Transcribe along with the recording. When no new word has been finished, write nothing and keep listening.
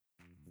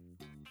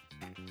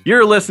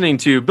You're listening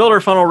to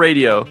Builder Funnel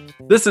Radio.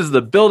 This is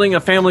the Building a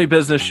Family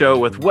Business show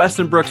with Wes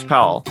and Brooks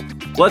Powell.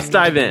 Let's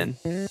dive in.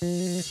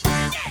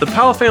 The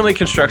Powell family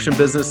construction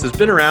business has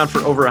been around for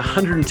over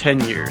 110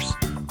 years.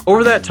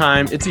 Over that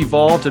time, it's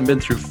evolved and been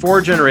through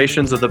 4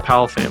 generations of the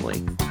Powell family.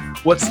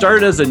 What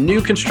started as a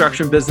new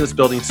construction business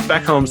building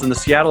spec homes in the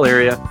Seattle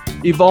area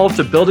evolved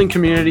to building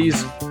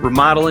communities,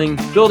 remodeling,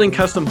 building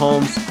custom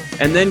homes,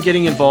 and then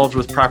getting involved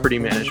with property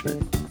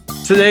management.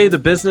 Today, the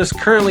business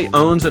currently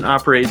owns and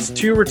operates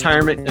 2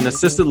 retirement and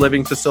assisted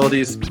living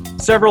facilities,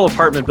 several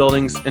apartment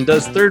buildings, and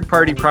does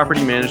third-party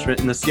property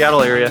management in the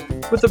Seattle area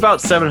with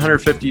about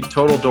 750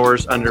 total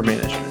doors under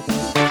management.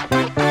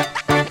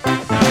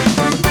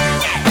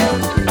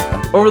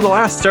 Over the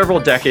last several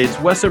decades,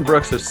 Wes and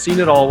Brooks have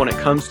seen it all when it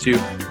comes to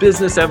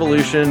business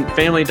evolution,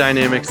 family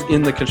dynamics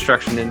in the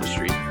construction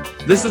industry.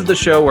 This is the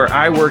show where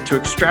I work to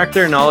extract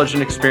their knowledge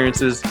and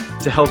experiences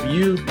to help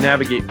you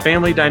navigate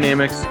family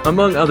dynamics,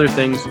 among other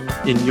things,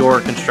 in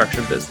your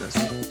construction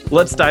business.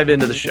 Let's dive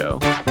into the show.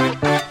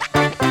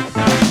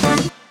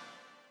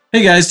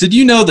 Hey guys, did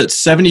you know that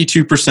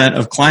 72%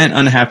 of client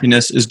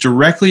unhappiness is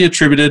directly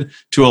attributed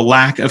to a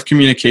lack of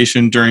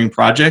communication during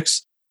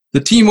projects? The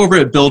team over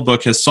at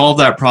BuildBook has solved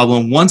that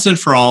problem once and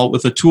for all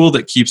with a tool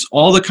that keeps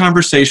all the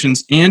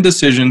conversations and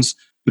decisions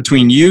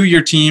between you,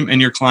 your team,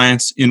 and your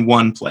clients in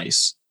one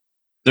place.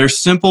 Their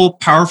simple,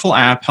 powerful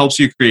app helps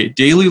you create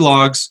daily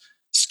logs,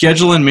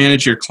 schedule and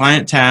manage your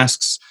client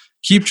tasks,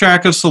 keep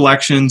track of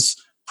selections,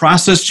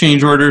 process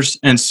change orders,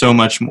 and so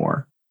much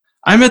more.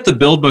 I met the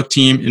BuildBook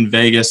team in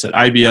Vegas at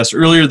IBS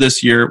earlier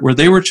this year, where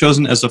they were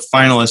chosen as a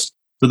finalist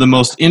for the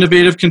most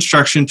innovative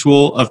construction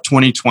tool of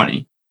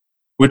 2020,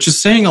 which is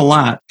saying a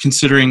lot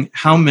considering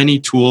how many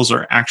tools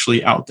are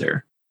actually out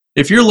there.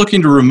 If you're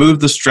looking to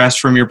remove the stress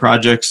from your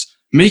projects,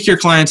 make your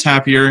clients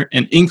happier,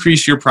 and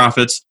increase your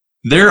profits,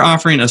 they're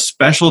offering a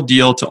special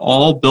deal to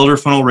all Builder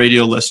Funnel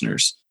Radio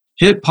listeners.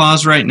 Hit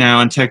pause right now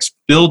and text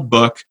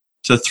BuildBook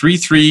to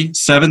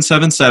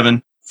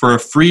 33777 for a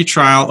free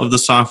trial of the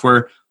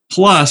software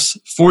plus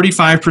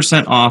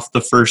 45% off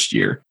the first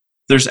year.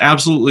 There's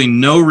absolutely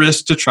no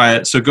risk to try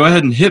it, so go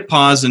ahead and hit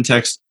pause and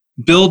text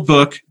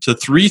BuildBook to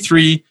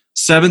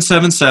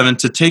 33777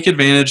 to take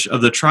advantage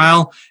of the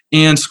trial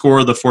and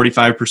score the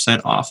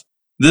 45% off.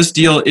 This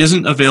deal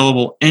isn't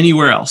available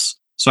anywhere else,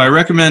 so I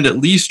recommend at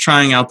least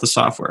trying out the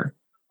software.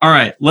 All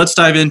right, let's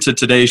dive into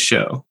today's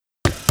show.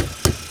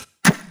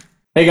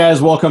 Hey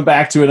guys, welcome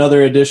back to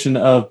another edition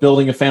of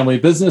Building a Family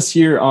Business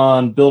here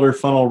on Builder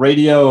Funnel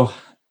Radio.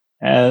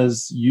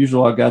 As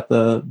usual, I've got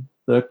the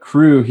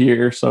crew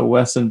here. So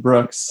Wes and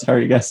Brooks, how are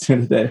you guys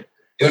doing today?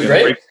 Doing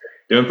great.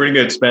 Doing pretty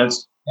good,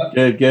 Spence.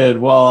 Good.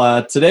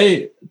 Well,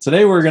 today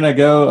we're going to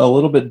go a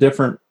little bit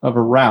different of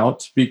a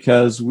route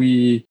because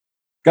we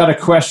got a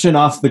question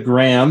off the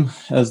gram,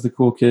 as the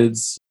cool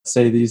kids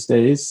say these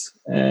days.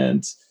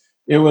 And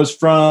it was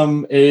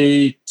from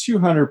a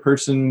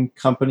 200-person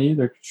company,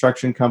 their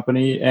construction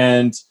company.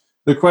 And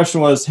the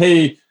question was,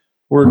 hey,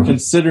 we're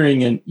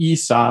considering an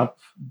ESOP,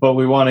 but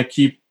we want to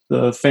keep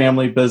the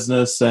family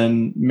business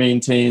and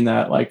maintain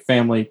that like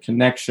family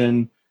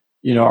connection.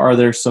 You know, are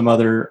there some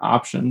other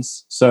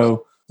options?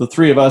 So the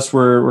 3 of us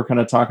were kind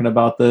of talking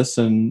about this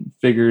and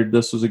figured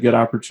this was a good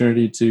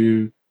opportunity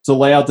to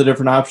lay out the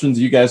different options.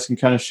 You guys can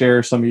kind of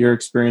share some of your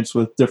experience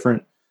with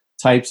different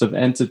types of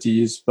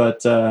entities.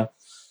 But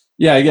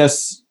yeah, I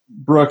guess,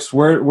 Brooks,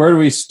 where do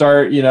we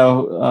start? You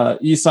know,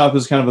 ESOP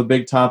is kind of a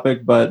big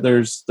topic, but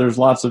there's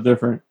lots of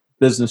different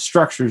business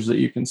structures that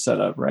you can set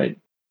up, right?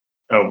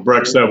 Oh,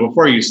 Brooks, so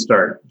before you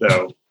start,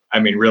 though, I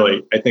mean,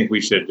 really, I think we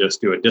should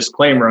just do a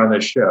disclaimer on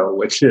this show,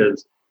 which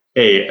is,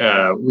 hey,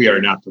 we are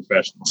not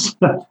professionals.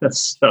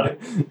 So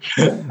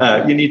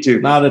you need to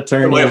not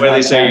attorneys. When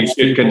they say you should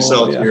people,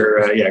 consult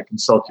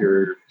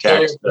your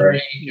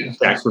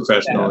tax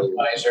professional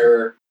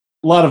advisor.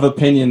 A lot of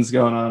opinions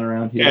going on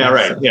around here. Yeah,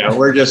 right. So. Yeah,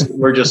 we're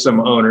just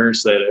some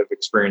owners that have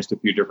experienced a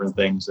few different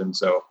things, and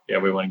so yeah,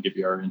 we want to give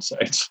you our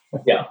insights.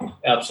 Yeah,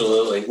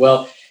 absolutely.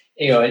 Well,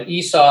 you know, an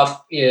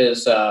ESOP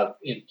is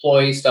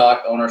employee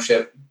stock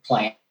ownership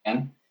plan.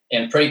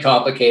 And pretty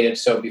complicated.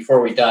 So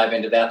before we dive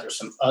into that, there's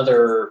some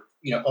other,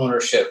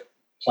 ownership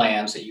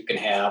plans that you can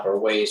have or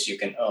ways you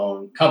can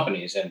own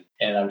companies. And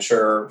I'm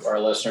sure our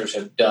listeners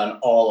have done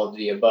all of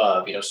the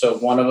above. So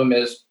one of them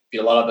is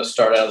a lot of us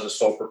start out as a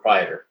sole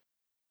proprietor.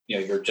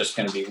 You're just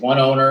going to be one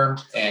owner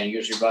and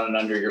usually running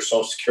under your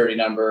social security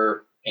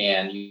number,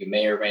 and you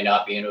may or may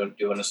not be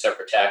doing a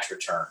separate tax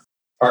return.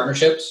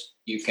 Partnerships,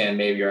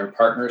 maybe you're in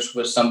partners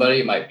with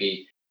somebody. It might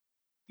be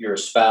your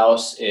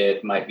spouse,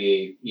 it might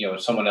be,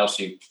 someone else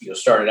you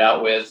started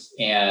out with,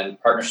 and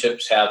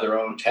partnerships have their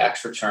own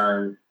tax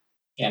return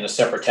and a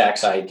separate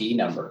tax ID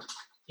number.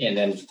 And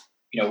then,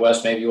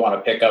 Wes, maybe you want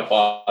to pick up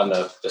on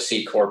the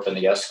C Corp and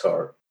the S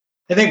Corp.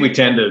 I think we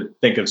tend to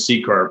think of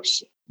C Corps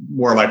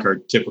more like our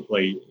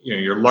typically,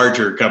 your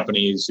larger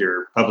companies,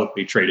 your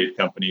publicly traded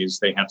companies,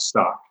 they have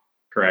stock,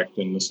 correct?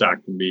 And the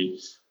stock can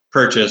be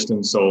purchased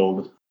and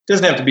sold. It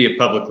doesn't have to be a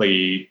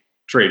publicly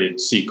traded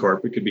C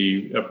Corp. It could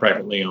be a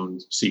privately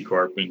owned C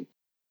Corp. And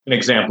An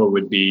example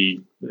would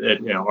be that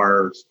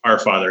our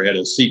father had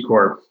a C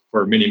corp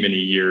for many, many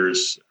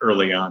years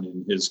early on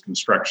in his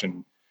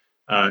construction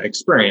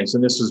experience,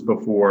 and this is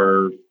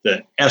before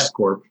the S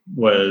corp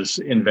was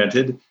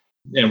invented.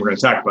 And we're going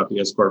to talk about the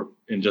S corp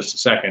in just a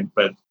second.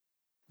 But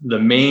the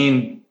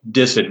main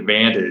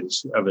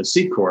disadvantage of a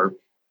C corp,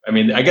 I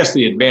mean, I guess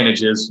the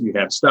advantage is you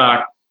have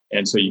stock,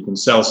 and so you can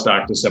sell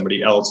stock to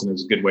somebody else, and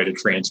it's a good way to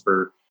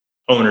transfer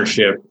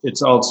ownership.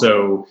 It's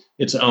also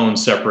its own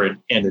separate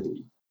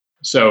entity.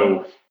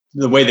 So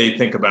the way they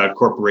think about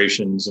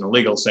corporations in a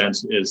legal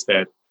sense is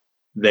that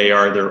they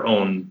are their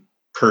own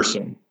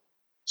person.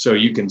 So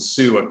you can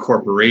sue a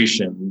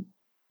corporation.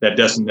 That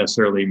doesn't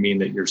necessarily mean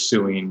that you're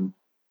suing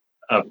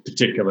a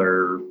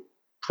particular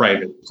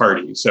private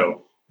party.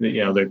 So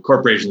the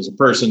corporation is a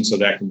person, so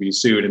that can be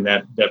sued, and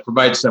that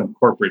provides some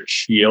corporate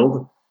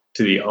shield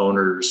to the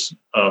owners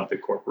of the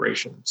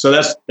corporation. So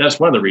that's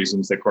one of the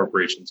reasons that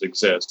corporations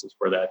exist, is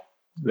for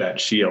that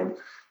shield.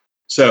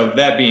 So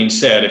that being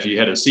said, if you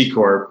had a C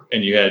corp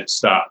and you had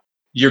stock,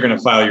 you're going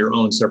to file your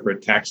own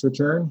separate tax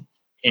return.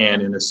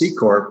 And in a C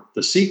corp,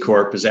 the C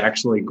corp is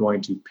actually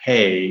going to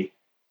pay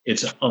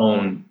its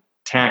own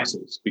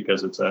taxes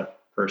because it's a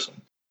person.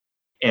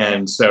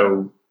 And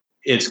so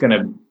it's going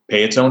to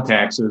pay its own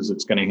taxes.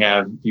 It's going to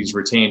have these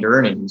retained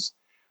earnings.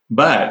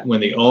 But when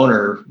the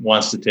owner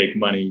wants to take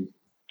money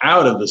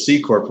out of the C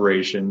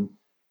corporation,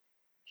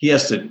 he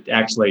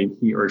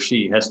or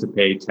she has to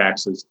pay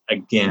taxes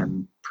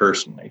again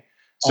personally.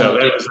 So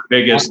that was the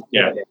biggest,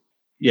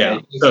 yeah.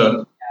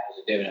 So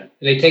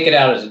they take it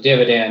out as a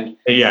dividend.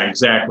 Yeah,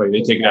 exactly.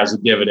 They take it as a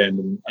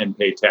dividend and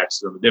pay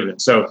taxes on the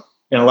dividend. So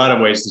in a lot of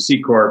ways, the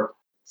C corp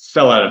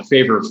fell out of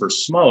favor for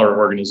smaller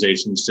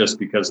organizations just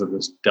because of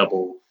this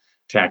double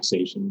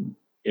taxation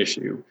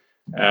issue.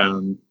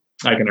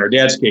 Like in our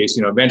dad's case,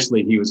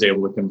 eventually he was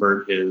able to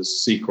convert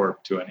his C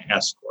corp to an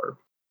S corp.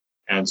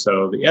 And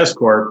so the S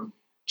corp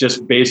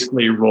just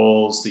basically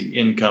rolls the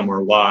income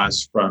or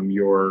loss from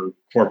your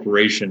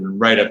corporation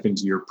right up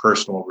into your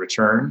personal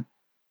return.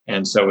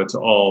 And so it's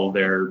all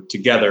there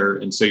together.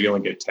 And so you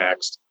only get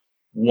taxed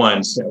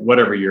once at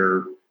whatever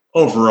your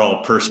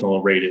overall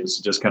personal rate is.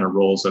 It just kind of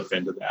rolls up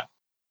into that.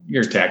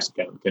 Your tax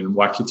accountant can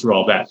walk you through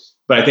all that.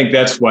 But I think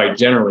that's why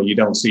generally you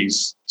don't see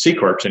C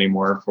corps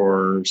anymore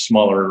for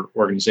smaller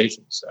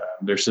organizations.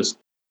 They're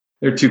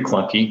too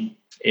clunky,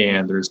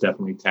 and there's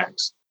definitely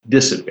tax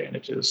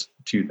disadvantages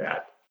to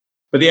that.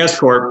 But the S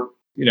corp,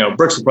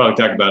 Brooks will probably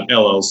talk about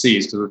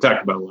LLCs, because we're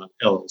talking about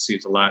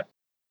LLCs a lot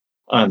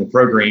on the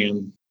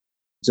program,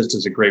 just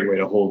as a great way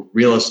to hold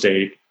real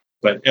estate.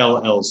 But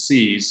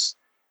LLCs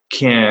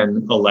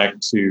can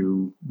elect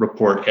to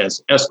report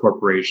as S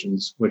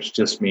corporations, which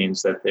just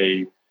means that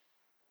they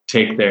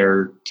take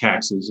their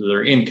taxes or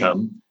their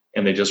income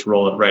and they just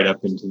roll it right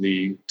up into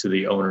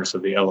the owners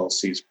of the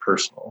LLC's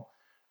personal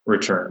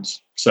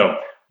returns. So,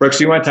 Brooks,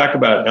 do you want to talk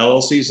about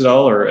LLCs at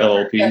all, or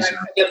LLPs?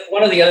 Yeah,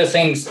 one of the other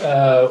things,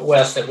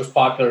 Wes, that was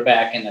popular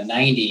back in the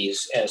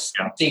 90s as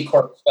C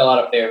corp fell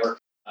out of favor,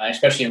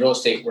 especially in real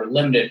estate, were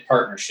limited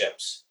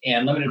partnerships.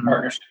 And limited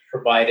partnerships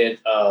provided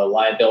a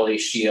liability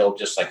shield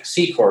just like a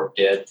C corp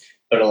did,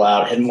 but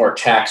had more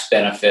tax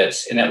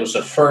benefits. And that was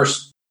the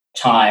first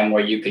time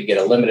where you could get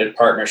a limited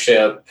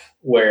partnership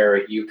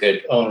where you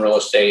could own real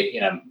estate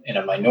in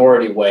a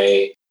minority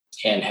way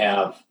and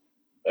have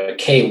a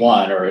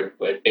K1, or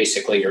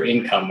basically your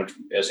income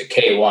as a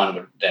K1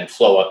 would then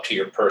flow up to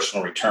your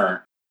personal return.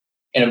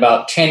 And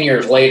about 10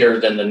 years later,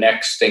 then the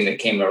next thing that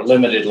came are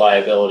limited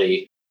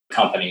liability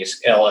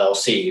companies,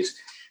 LLCs,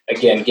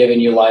 again, giving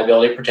you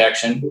liability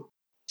protection.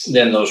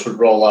 Then those would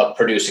roll up,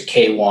 produce a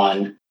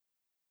K1.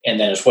 And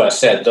then, as Wes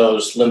said,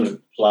 those limited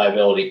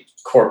liability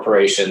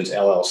corporations,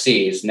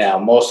 LLCs, now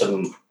most of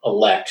them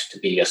elect to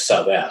be a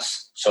sub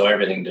S. So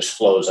everything just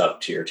flows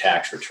up to your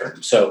tax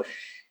return. So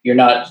you're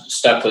not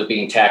stuck with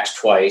being taxed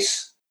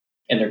twice.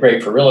 And they're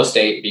great for real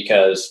estate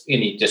because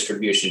any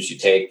distributions you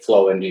take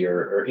flow into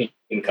your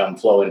income,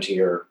 flow into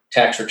your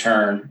tax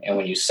return. And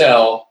when you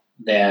sell,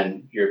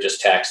 then you're just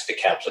taxed at a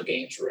capital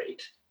gains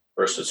rate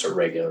versus a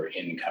regular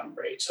income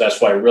rate. So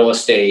that's why real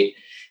estate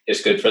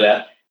is good for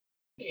that.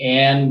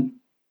 And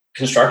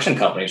construction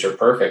companies are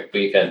perfect.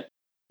 We've had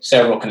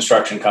several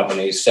construction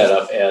companies set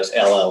up as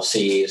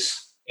LLCs.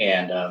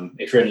 And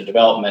if you're into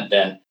development,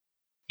 then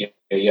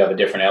you have a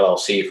different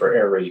LLC for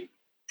every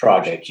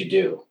project you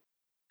do.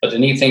 But the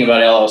neat thing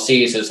about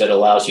LLCs is that it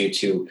allows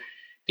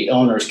the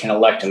owners can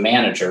elect a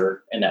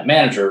manager, and that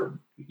manager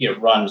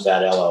runs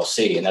that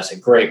LLC. And that's a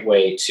great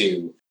way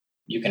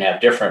you can have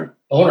different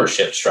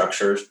ownership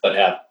structures, but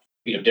have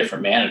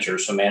different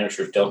managers. So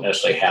managers don't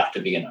necessarily have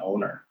to be an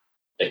owner.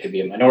 They could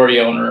be a minority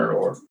owner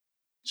or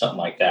something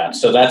like that.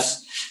 So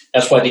that's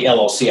why the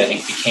LLC, I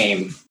think,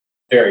 became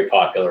very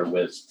popular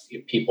with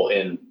people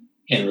in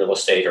real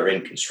estate or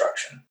in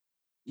construction.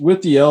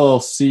 With the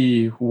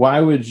LLC, why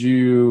would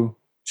you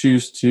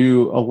choose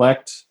to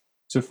elect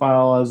to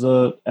file as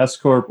a S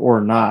corp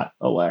or not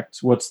elect?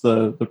 What's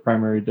the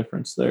primary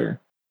difference there?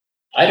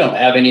 I don't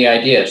have any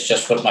idea. It's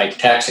just what my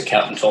tax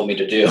accountant told me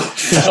to do.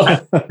 So.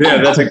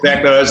 Yeah, that's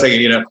exactly what I was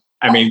thinking.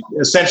 I mean,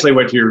 essentially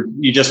what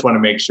you just want to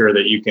make sure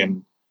that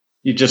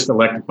you just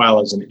elect to file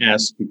as an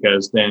S,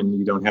 because then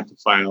you don't have to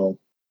file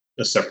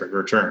a separate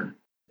return.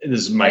 This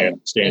is my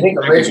understanding.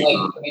 I think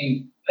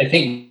originally, I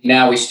think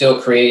now we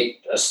still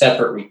create a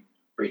separate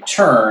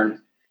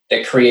return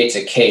that creates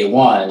a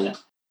K1.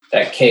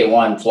 That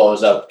K1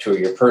 flows up to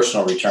your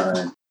personal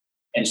return.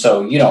 And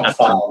so you don't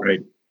file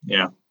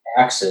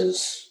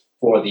taxes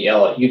for the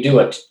L. You do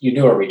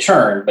a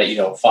return, but you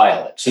don't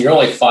file it. So you're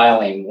only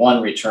filing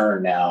one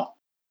return now.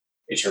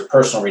 It's your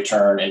personal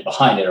return, and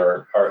behind it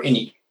are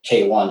any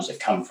K1s that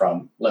come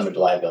from limited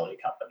liability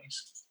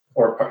companies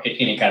or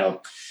any kind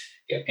of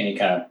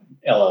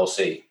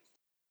LLC.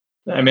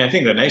 I mean, I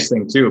think the nice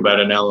thing too about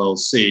an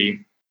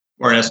LLC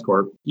or an S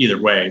corp, either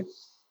way,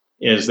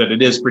 is that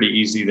it is pretty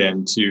easy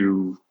then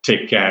to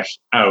take cash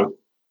out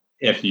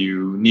if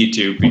you need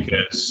to,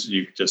 because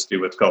you just do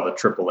what's called a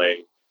AAA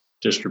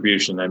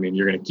distribution. I mean,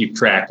 you're going to keep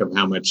track of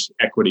how much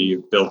equity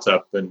you've built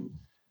up in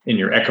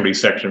your equity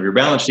section of your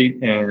balance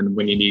sheet, and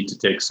when you need to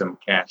take some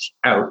cash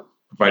out,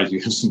 provided you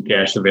have some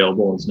cash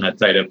available and it's not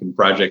tied up in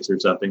projects or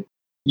something,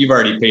 you've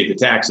already paid the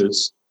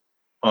taxes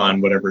on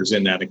whatever's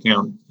in that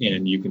account,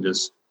 and you can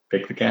just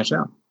pick the cash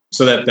out.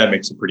 So that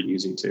makes it pretty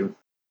easy too.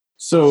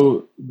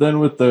 So then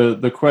with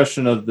the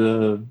question of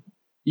the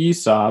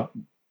ESOP,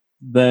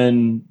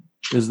 then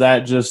is that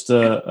just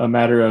a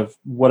matter of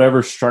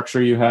whatever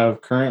structure you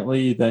have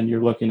currently, then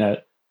you're looking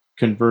at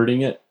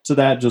converting it to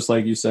that, just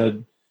like you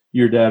said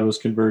your dad was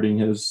converting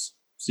his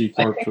C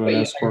Corp to an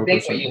S Corp? I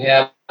think what you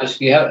have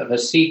is you have a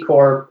C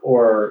Corp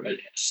or a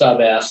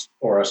sub S,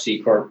 or a C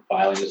Corp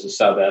filing as a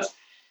sub S.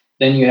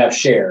 Then you have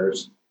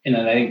shares. And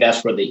then I think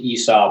that's where the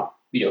ESOP,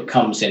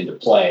 comes into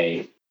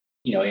play,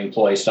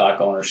 employee stock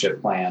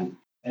ownership plan.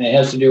 And it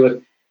has to do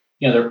with,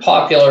 they're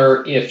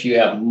popular if you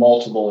have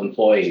multiple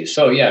employees.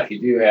 So yeah, if you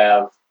do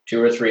have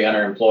 200 or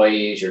 300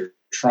 employees, you're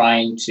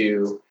trying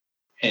to,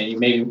 and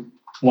maybe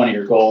one of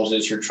your goals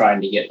is you're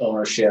trying to get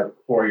ownership,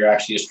 or you're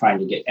actually just trying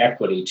to get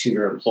equity to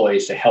your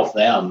employees to help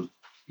them,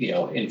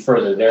 and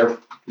further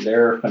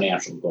their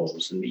financial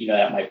goals. And,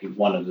 that might be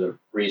one of the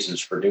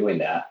reasons for doing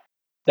that.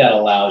 That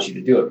allows you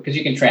to do it because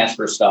you can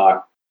transfer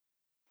stock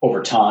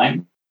over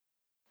time,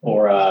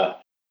 or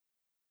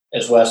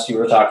as Wes, you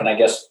were talking, I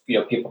guess,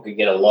 people could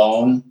get a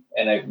loan,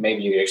 and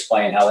maybe you could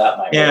explain how that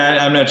might work. Yeah,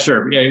 I'm not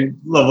sure. Yeah,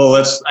 well,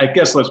 let's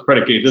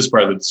predicate this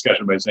part of the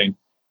discussion by saying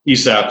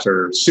ESOPs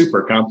are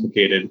super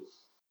complicated,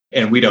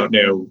 and we don't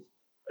know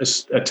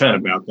a ton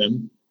about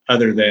them,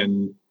 other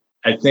than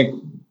I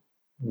think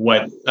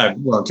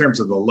in terms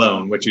of the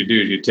loan, what you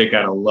do is you take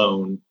out a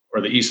loan,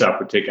 or the ESOP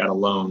would take out a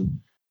loan,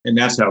 and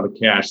that's how the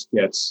cash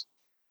gets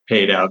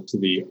paid out to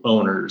the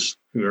owners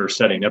who are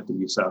setting up the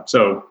ESOP.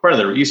 So part of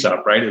the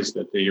ESOP, right, is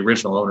that the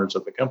original owners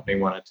of the company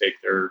want to take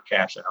their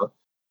cash out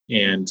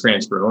and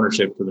transfer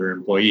ownership to their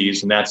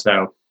employees. And that's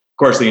how, of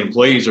course, the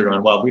employees are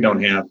going, well, we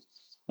don't have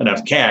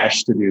enough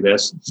cash to do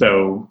this.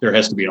 So there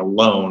has to be a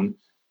loan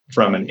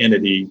from an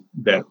entity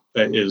that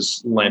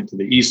is lent to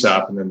the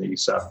ESOP, and then the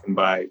ESOP can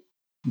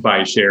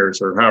buy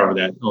shares, or however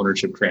that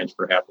ownership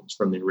transfer happens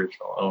from the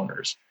original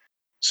owners.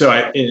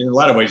 So in a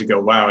lot of ways you go,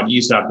 wow, an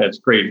ESOP, that's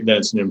great. Then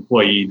it's an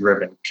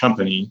employee-driven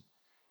company.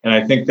 And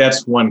I think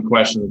that's one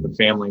question that the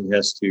family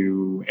has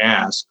to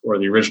ask, or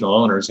the original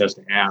owners has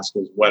to ask,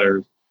 is what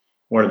are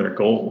their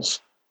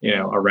goals,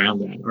 around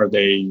that?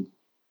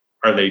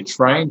 Are they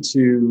trying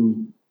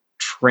to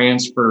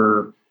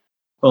transfer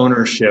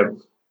ownership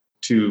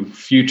to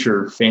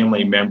future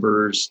family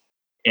members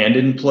and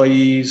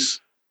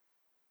employees?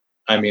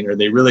 I mean, are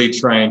they really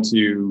trying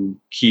to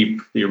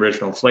keep the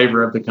original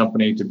flavor of the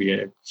company to be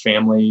a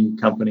family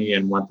company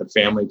and want the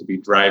family to be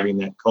driving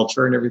that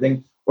culture and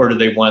everything? Or do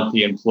they want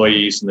the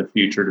employees in the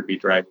future to be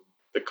driving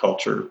the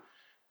culture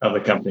of the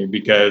company?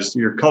 Because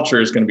your culture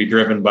is going to be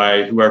driven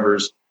by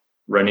whoever's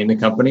running the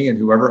company and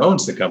whoever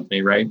owns the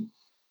company, right?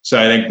 So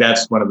I think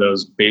that's one of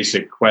those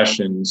basic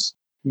questions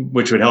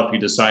which would help you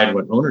decide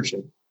what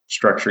ownership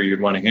structure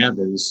you'd want to have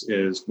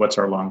is what's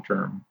our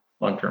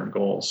long-term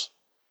goals.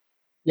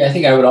 Yeah, I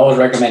think I would always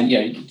recommend,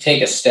 you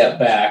take a step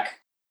back,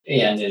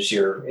 and as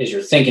you're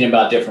thinking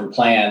about different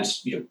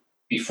plans,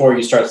 before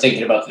you start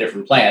thinking about the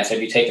different plans,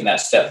 have you taken that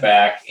step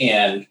back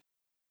and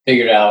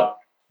figured out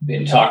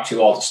and talked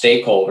to all the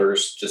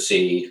stakeholders to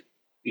see,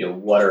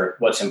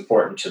 what's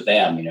important to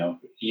them?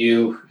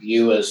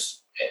 You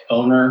as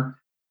owner,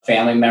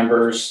 family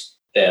members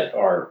that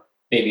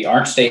maybe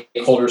aren't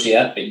stakeholders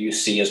yet, but you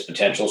see as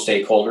potential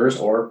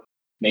stakeholders, or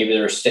maybe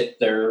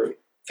they're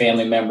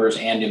family members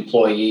and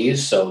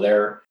employees, so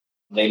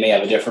they may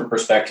have a different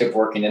perspective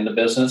working in the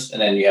business.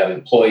 And then you have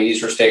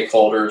employees or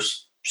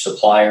stakeholders,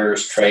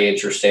 suppliers,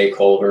 trades or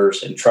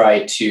stakeholders, and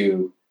try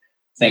to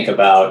think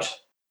about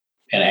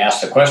and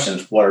ask the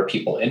questions, what are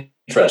people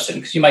interested in?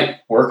 Because you might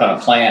work on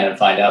a plan and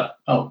find out,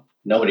 oh,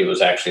 nobody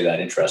was actually that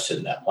interested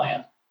in that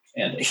plan.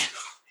 And,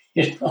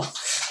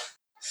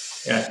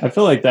 Yeah, I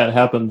feel like that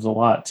happens a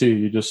lot too.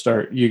 You just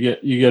you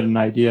get an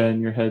idea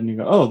in your head and you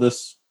go, oh,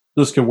 this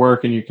could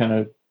work. And you kind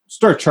of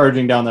start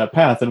charging down that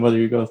path, and whether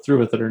you go through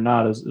with it or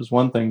not is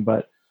one thing.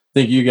 But I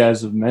think you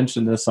guys have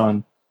mentioned this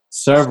on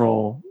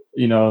several,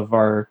 of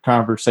our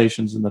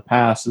conversations in the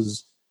past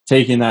is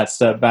taking that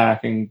step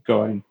back and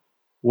going,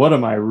 what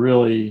am I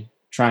really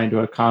trying to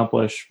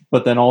accomplish?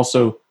 But then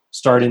also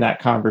starting that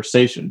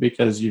conversation,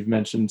 because you've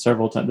mentioned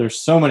several times, there's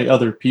so many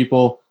other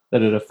people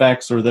that it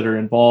affects or that are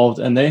involved,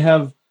 and they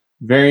have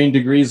varying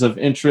degrees of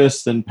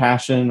interest and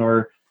passion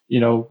or,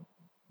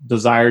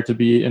 desire to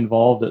be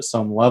involved at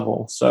some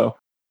level. So,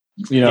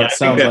 it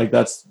sounds like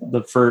that's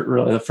the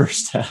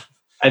first step.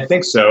 I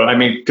think so. I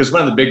mean, because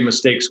one of the big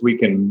mistakes we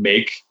can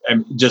make,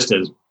 just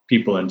as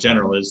people in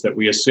general, is that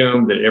we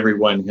assume that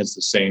everyone has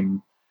the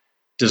same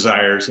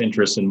desires,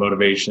 interests, and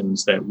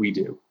motivations that we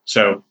do.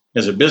 So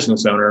as a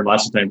business owner,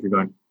 lots of times you're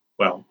going,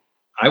 well,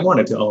 I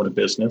wanted to own a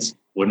business.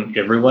 Wouldn't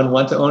everyone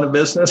want to own a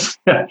business?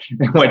 And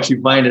what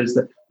you find is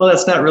that, well,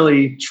 that's not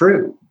really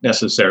true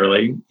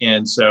necessarily.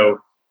 And so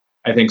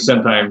I think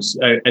sometimes,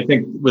 I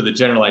think with the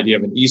general idea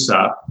of an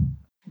ESOP,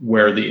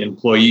 where the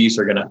employees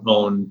are going to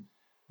own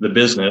the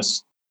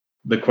business,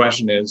 the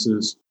question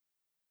is,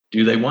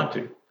 do they want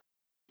to?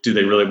 Do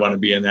they really want to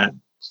be in that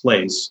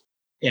place?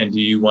 And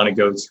do you want to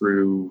go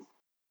through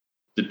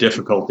the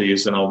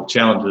difficulties and all the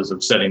challenges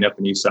of setting up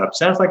an ESOP?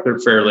 Sounds like they're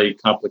fairly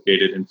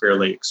complicated and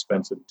fairly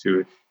expensive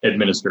to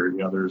administer.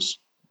 There's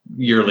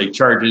yearly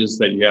charges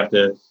that you have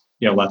to,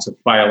 lots of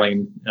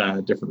filing,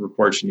 different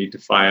reports you need to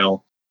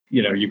file.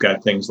 You've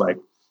got things like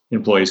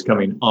employees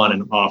coming on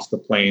and off the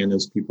plan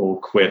as people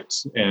quit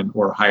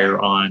or hire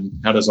on.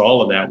 How does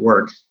all of that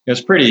work?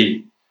 It's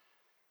pretty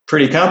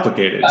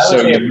complicated.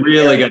 So you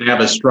really got to have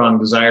a strong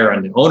desire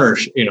on the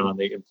ownership, on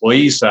the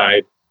employee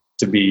side,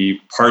 to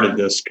be part of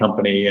this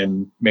company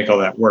and make all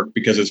that work,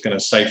 because it's going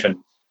to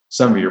siphon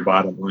some of your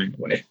bottom line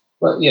away.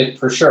 Well, yeah,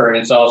 for sure. And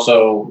it's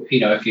also,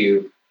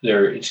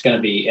 it's going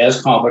to be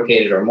as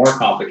complicated or more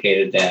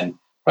complicated than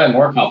your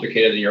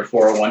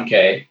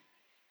 401k.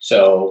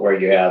 So where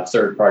you have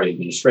third-party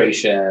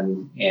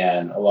administration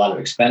and a lot of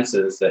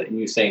expenses that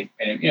you think,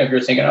 and if you're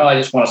thinking, I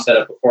just want to set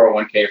up a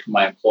 401k for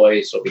my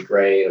employees, so it'll be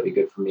great, it'll be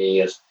good for me,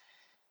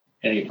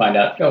 and you find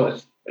out,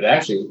 it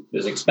actually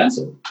is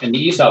expensive. And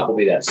the ESOP will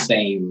be that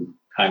same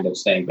kind of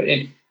thing. But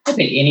I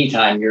think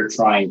anytime you're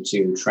trying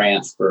to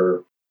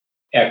transfer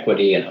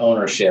equity and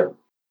ownership,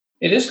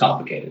 it is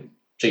complicated.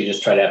 So you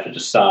just have to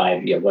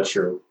decide, what's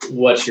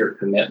your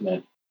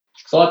commitment.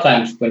 So a lot of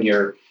times when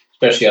you're,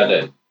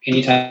 especially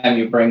anytime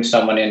you bring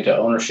someone into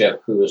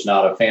ownership who is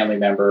not a family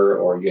member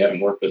or you haven't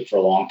worked with for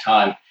a long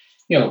time,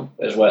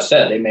 as Wes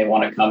said, they may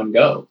want to come and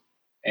go.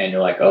 And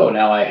you're like,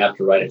 now I have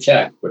to write a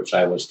check, which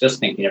I was just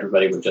thinking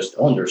everybody would just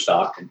own their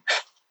stock.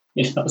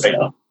 And,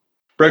 so.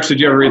 Brooks, did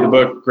you ever read the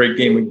book, Great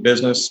Game Week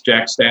Business,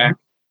 Jack Stack?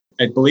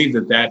 I believe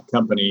that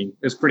company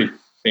is a pretty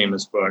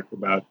famous book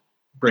about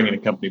bringing a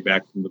company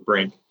back from the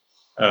brink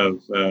of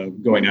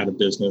going out of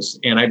business.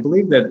 And I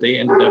believe that they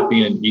ended up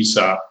being an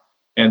ESOP.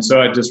 And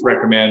so I just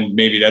recommend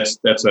maybe that's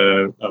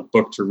a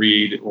book to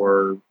read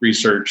or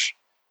research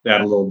that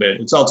a little bit.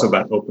 It's also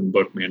about open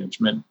book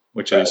management,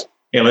 which is,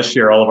 hey, let's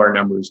share all of our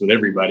numbers with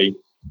everybody,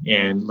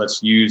 and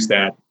let's use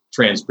that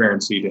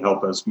transparency to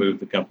help us move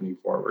the company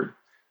forward.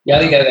 Yeah, I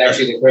think that's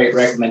actually a great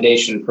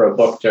recommendation for a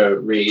book to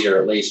read,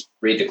 or at least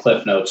read the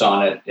cliff notes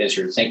on it as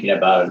you're thinking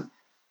about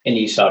an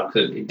ESOP,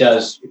 because it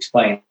does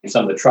explain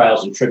some of the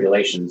trials and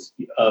tribulations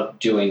of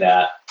doing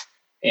that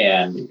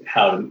and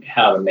how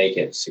to make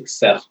it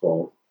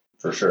successful,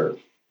 for sure.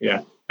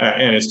 Yeah,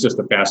 and it's just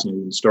a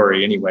fascinating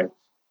story anyway.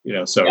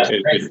 So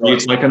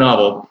it's like a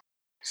novel.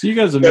 So you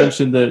guys have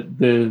mentioned that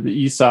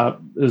the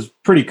ESOP is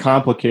pretty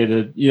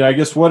complicated. I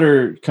guess what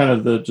are kind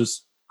of the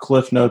just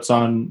cliff notes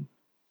on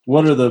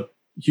what are the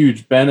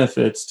huge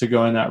benefits to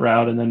going that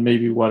route, and then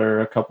maybe what are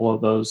a couple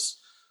of those,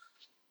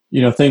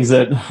 things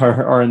that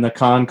are in the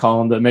con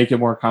column that make it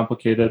more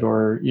complicated,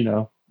 or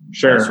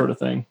sure, that sort of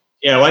thing.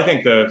 Yeah, well, I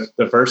think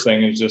the first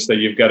thing is just that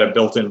you've got a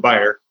built-in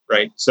buyer,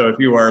 right? So if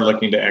you are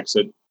looking to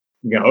exit,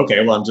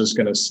 okay, well, I'm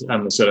going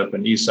to set up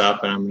an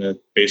ESOP and I'm going to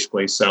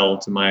basically sell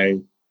to my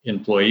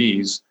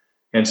employees.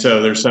 And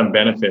so there's some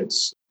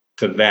benefits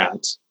to that.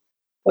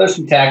 Well, there's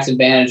some tax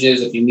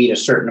advantages if you meet a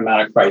certain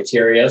amount of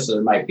criteria. So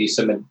there might be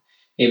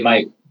it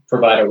might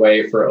provide a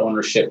way for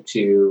ownership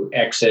to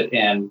exit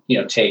and,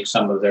 take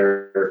some of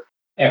their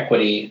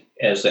equity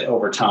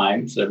over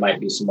time. So there might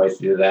be some ways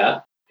to do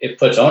that. It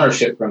puts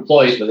ownership for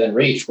employees within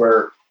reach,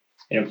 where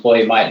an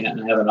employee might not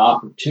have an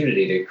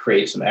opportunity to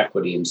create some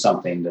equity in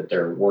something that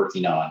they're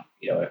working on.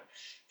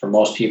 For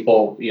most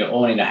people,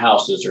 owning a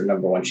house is their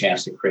number one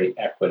chance to create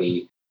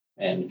equity.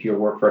 And if you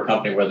work for a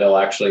company where they'll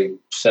actually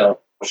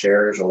sell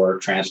shares or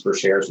transfer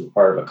shares as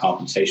part of a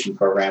compensation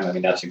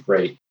program, that's a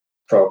great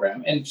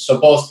program. And so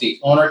both the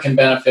owner can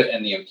benefit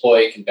and the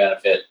employee can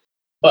benefit,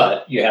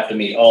 but you have to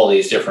meet all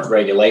these different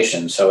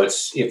regulations. So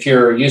if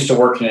you're used to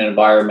working in an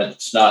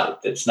environment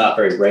that's not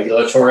very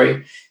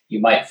regulatory, you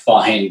might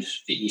find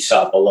the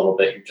ESOP a little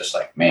bit. You're just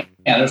like, man,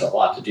 there's a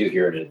lot to do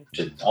here.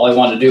 All I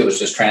want to do is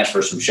just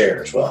transfer some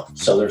shares. Well,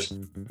 so it's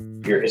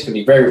going to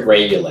be very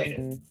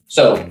regulated.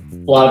 So a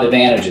lot of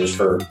advantages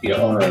for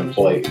owner,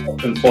 employee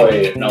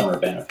and owner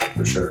benefit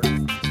for sure.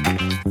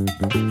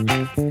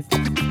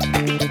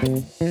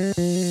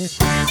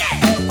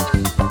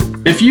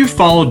 If you've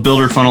followed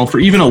Builder Funnel for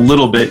even a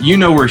little bit, you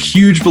know we're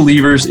huge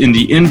believers in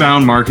the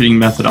inbound marketing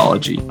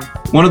methodology.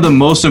 One of the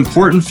most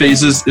important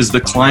phases is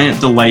the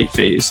client delight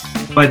phase.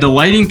 By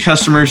delighting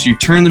customers, you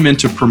turn them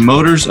into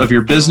promoters of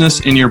your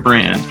business and your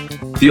brand.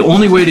 The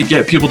only way to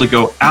get people to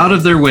go out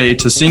of their way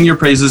to sing your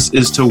praises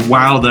is to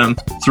wow them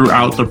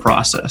throughout the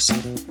process.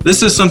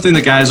 This is something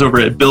the guys over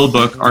at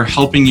BuildBook are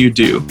helping you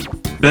do.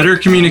 Better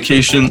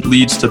communication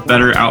leads to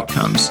better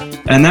outcomes,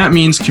 and that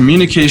means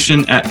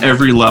communication at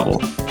every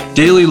level.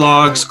 Daily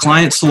logs,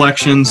 client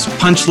selections,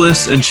 punch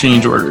lists, and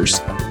change orders.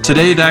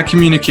 Today, that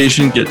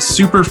communication gets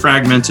super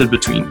fragmented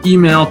between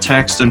email,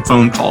 text, and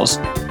phone calls,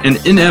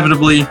 and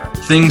inevitably,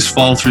 things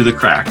fall through the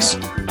cracks.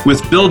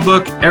 With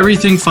BuildBook,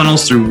 everything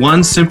funnels through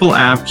one simple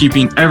app,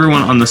 keeping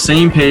everyone on the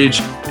same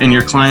page and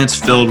your clients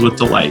filled with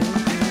delight.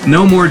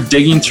 No more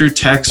digging through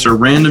texts or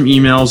random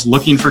emails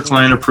looking for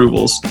client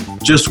approvals.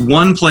 Just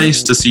one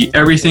place to see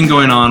everything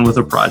going on with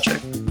a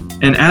project.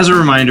 And as a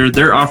reminder,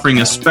 they're offering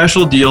a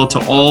special deal to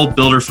all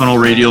Builder Funnel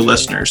Radio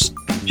listeners.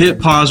 Hit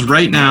pause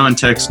right now and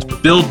text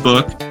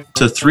BuildBook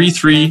to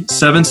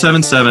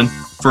 33777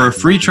 for a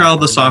free trial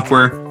of the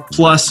software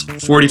plus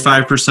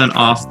 45%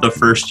 off the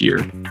first year.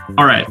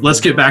 All right,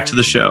 let's get back to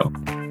the show.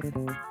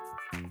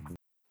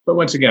 But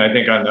once again, I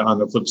think on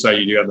the flip side,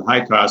 you do have the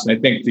high cost. And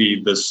I think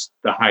the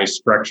high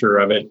structure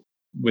of it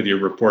with your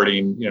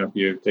reporting, if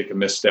you take a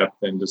misstep,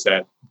 then does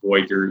that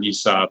void your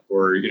ESOP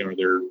or, are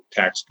there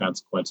tax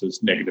consequences,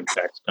 negative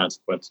tax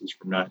consequences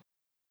from not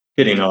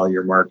hitting all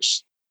your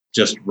marks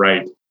just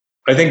right?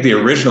 I think the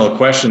original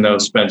question, though,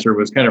 Spencer,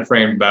 was kind of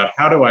framed about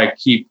how do I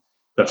keep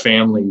the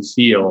family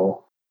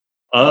feel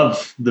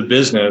of the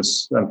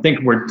business?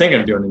 We're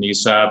thinking of doing an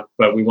ESOP,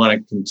 but we want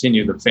to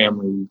continue the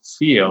family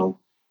feel.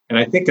 And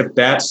I think if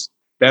that's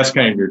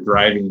kind of your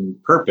driving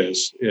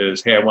purpose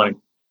is, hey, I want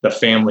the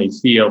family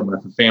feel,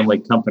 with the family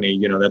company,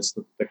 that's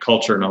the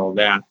culture and all of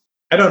that.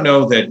 I don't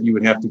know that you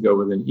would have to go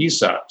with an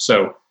ESOP.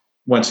 So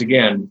once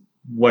again,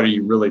 what are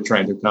you really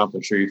trying to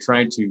accomplish? Are you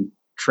trying to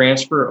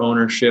transfer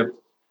ownership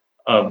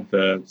of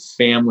the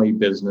family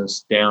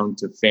business down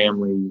to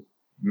family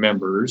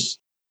members?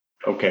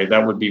 Okay,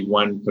 that would be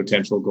one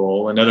potential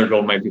goal. Another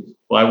goal might be,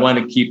 well, I want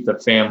to keep the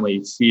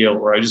family feel,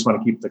 or I just want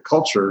to keep the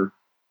culture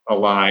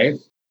alive,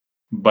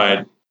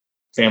 but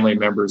family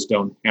members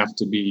don't have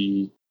to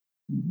be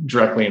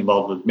directly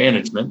involved with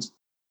management.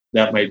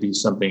 That might be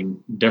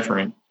something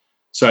different.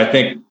 So I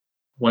think,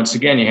 once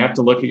again, you have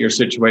to look at your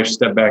situation,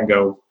 step back and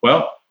go,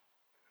 well,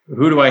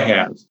 who do I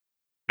have?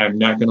 I'm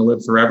not going to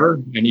live forever.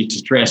 I need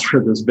to transfer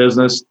this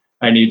business.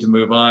 I need to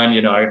move on.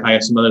 I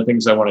have some other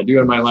things I want to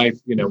do in my life,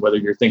 whether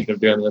you're thinking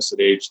of doing this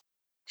at age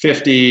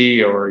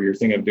 50 or you're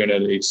thinking of doing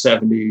it at age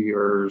 70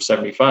 or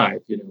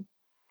 75, you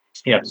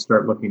have to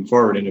start looking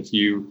forward. And if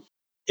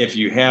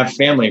you have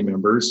family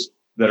members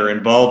that are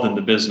involved in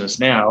the business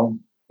now,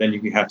 then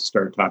you have to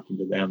start talking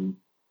to them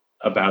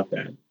about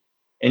that.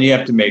 And you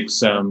have to make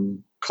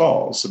some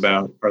calls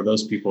about, are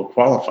those people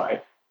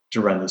qualified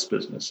to run this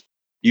business?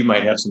 You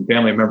might have some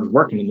family members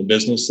working in the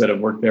business that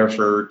have worked there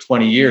for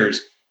 20 years,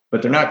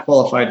 but they're not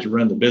qualified to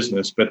run the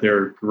business, but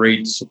they're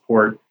great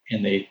support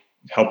and they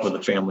help with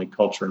the family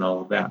culture and all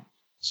of that.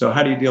 So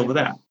how do you deal with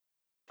that?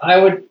 I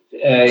would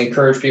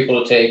encourage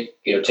people to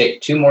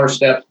take two more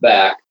steps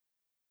back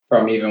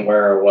from even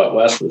what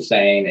Wes was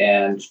saying.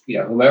 And,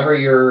 whomever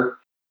you're,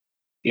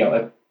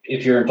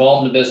 if you're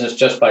involved in the business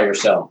just by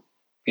yourself,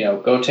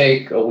 go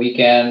take a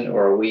weekend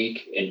or a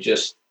week and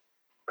just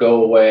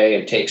go away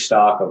and take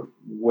stock of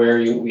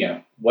where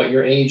what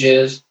your age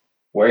is,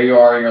 where you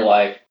are in your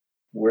life,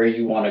 where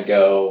you want to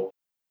go,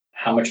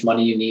 how much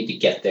money you need to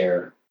get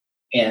there.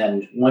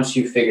 And once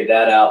you figure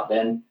that out,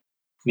 then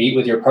meet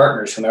with your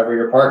partners, whomever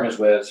your partner's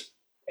with,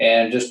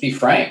 and just be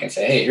frank and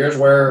say, hey, here's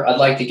where I'd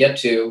like to get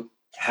to.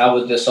 How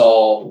would this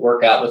all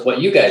work out with what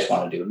you guys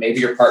want to do? Maybe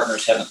your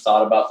partners haven't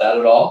thought about that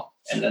at all.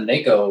 And then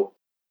they go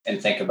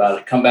and think about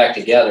it, come back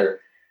together.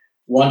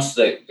 Once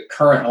the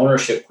current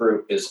ownership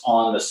group is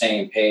on the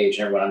same page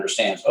and everyone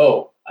understands,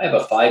 oh, I have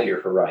a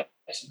 5-year horizon,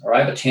 or I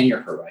have a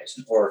 10-year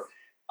horizon, or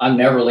I'm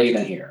never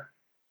leaving here,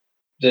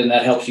 then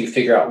that helps you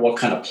figure out what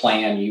kind of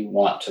plan you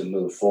want to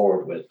move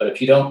forward with. But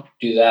if you don't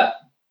do that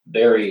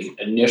very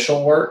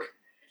initial work,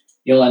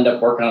 you'll end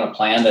up working on a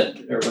plan that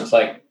everyone's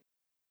like,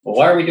 well,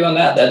 why are we doing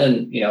that? That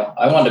didn't,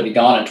 I wanted to be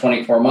gone in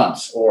 24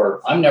 months,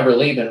 or I'm never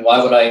leaving.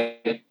 Why would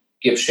I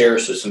give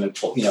shares to some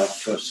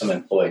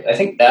employees? I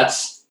think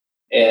that's,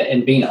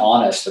 and being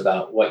honest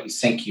about what you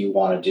think you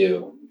want to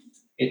do.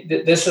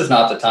 This is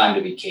not the time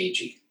to be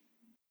cagey.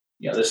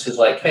 This is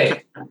like,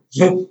 hey,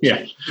 yeah,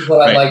 this is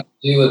what I'd like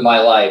to do with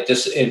my life.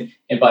 And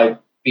by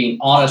being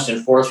honest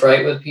and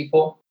forthright with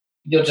people,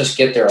 you'll just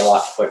get there a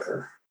lot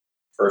quicker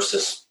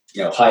versus,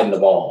 hiding the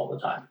ball all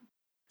the time.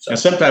 So. And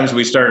sometimes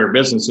we start our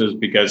businesses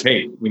because,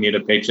 hey, we need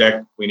a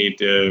paycheck. We need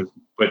to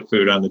put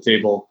food on the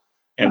table.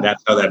 And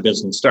that's how that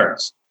business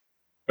starts.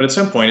 But at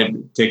some point,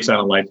 it takes on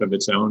a life of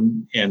its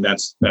own. And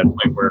that's that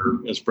point where,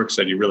 as Brooks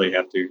said, you really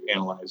have to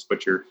analyze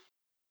what your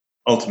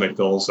ultimate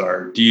goals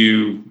are.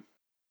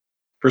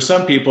 For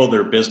some people,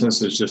 their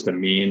business is just a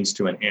means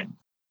to an end.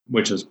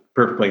 which is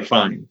perfectly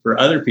fine. For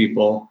other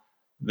people,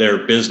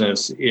 their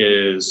business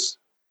is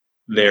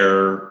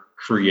their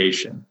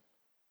creation.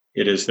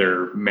 It is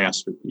their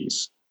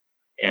masterpiece.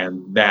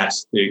 And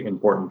that's the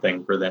important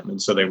thing for them.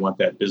 And so they want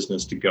that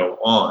business to go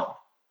on.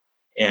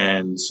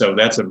 And so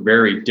that's a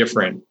very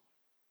different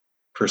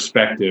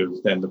perspective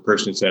than the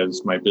person who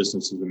says, my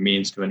business is a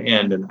means to an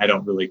end, and I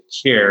don't really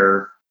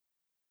care.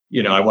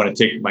 I want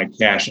to take my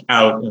cash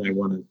out, and I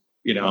want to,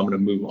 I'm going to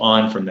move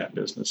on from that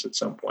business at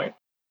some point.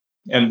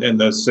 And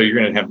so you're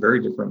going to have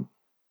very different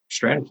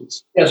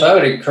strategies. Yes, I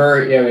would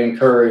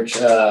encourage,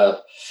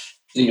 the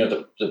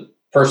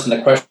person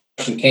the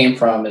question came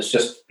from is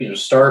just,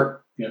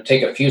 start,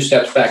 take a few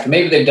steps back.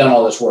 Maybe they've done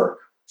all this work,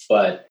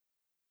 but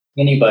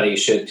anybody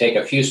should take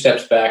a few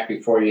steps back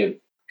before you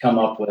come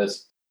up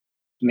with.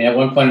 At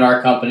one point in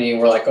our company,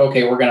 we're like,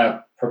 okay, we're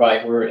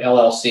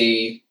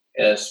LLC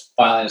as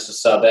filing as a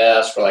sub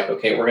S. We're like,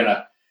 okay,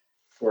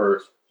 we're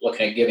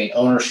looking at giving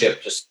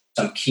ownership to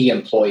some key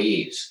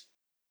employees.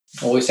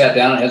 Well, we sat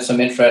down and had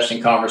some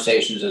interesting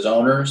conversations as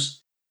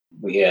owners.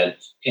 We had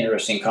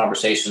interesting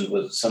conversations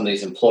with some of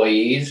these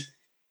employees.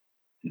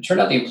 It turned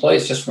out the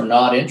employees just were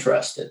not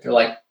interested. They're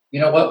like,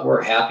 you know what,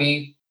 we're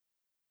happy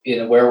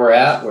in where we're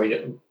at.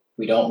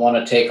 We don't want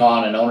to take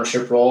on an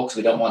ownership role because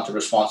we don't want the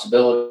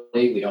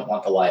responsibility. We don't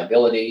want the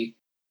liability.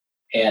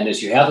 And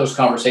as you have those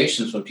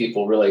conversations, when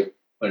people really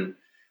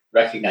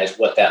recognize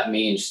what that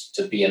means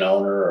to be an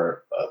owner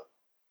or a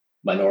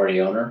minority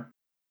owner,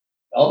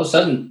 all of a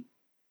sudden,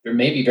 there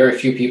may be very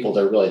few people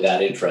that are really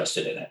that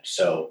interested in it.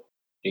 So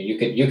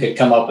you could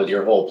come up with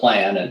your whole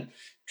plan, and it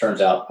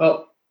turns out,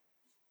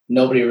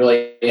 nobody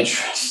really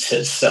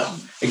interested. So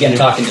again,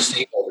 talking to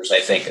stakeholders, I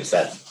think, is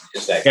that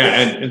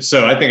and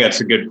so I think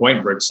that's a good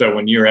point, Brooke. So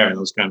when you're having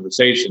those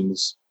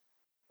conversations,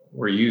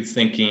 were you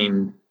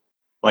thinking,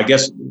 well, I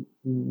guess,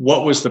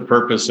 what was the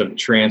purpose of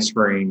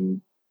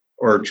transferring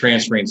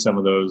some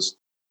of those?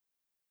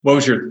 What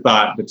was your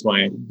thought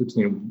between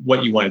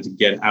what you wanted to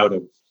get out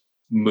of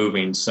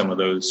moving some of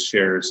those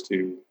shares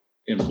to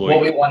employees?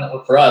 What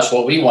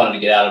we wanted to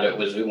get out of it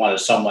was we wanted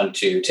someone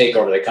to take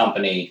over the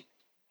company,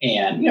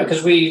 and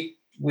because we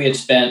had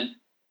spent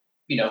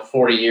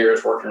 40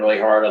 years working really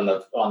hard on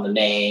the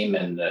name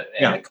and the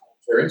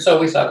culture. And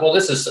so we thought, well,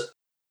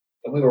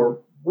 we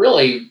were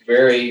really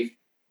very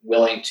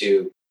willing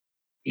to,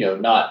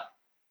 not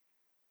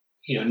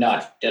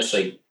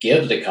necessarily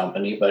give the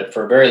company, but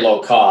for very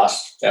low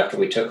cost, after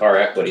we took our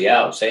equity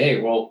out, say, hey,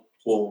 well,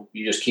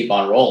 you just keep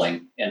on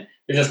rolling. And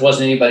there just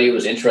wasn't anybody who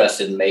was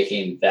interested in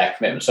making that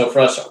commitment. So for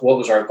us, what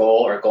was our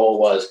goal? Our goal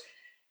was,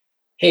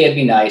 hey, it'd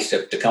be nice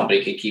if the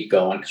company could keep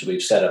going because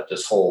we've set up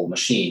this whole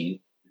machine.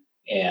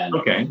 And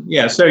okay.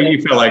 Yeah. So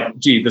you feel like,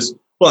 in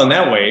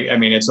that way,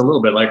 it's a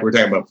little bit like we're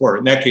talking about before.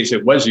 In that case,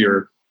 it was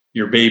your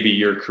baby,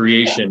 your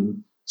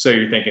creation. So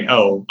you're thinking,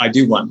 I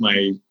do want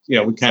we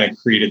kind of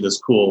created this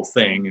cool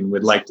thing and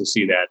would like to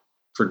see that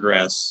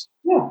progress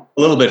a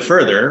little bit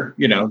further,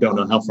 don't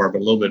know how far, but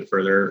a little bit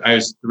further.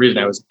 The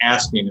reason I was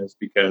asking is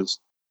because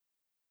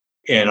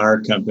in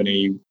our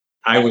company,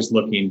 I was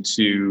looking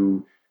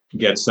to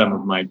get some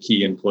of my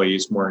key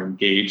employees more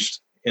engaged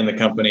in the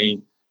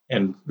company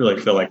and really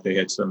feel like they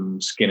had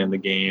some skin in the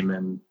game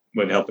and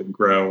would help it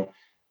grow.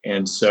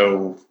 And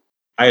so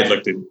I had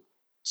looked at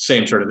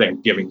same sort of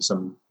thing, giving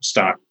some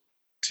stock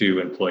to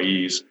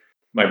employees.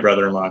 My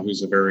brother-in-law,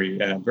 who's a very,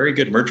 very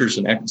good mergers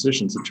and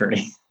acquisitions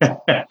attorney,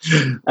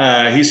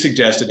 he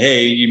suggested,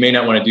 hey, you may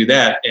not want to do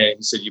that. And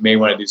he said, you may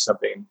want to do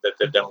something that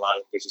they've done a lot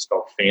of, which is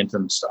called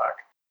phantom stock.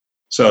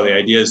 So the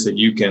idea is that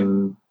you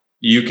can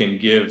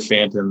give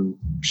phantom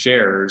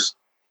shares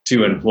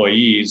to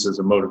employees as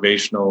a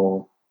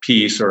motivational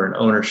piece or an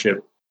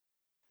ownership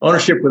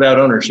without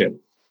ownership.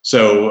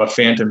 So a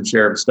phantom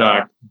share of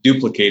stock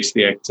duplicates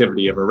the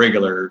activity of a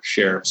regular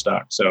share of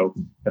stock. So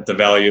if the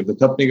value of the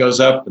company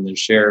goes up and the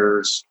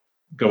shares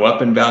go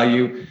up in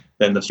value,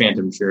 then the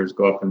phantom shares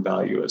go up in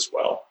value as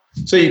well.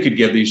 So you could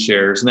give these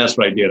shares, and that's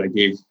what I did. I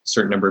gave a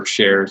certain number of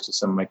shares to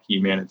some of my key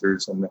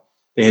managers, and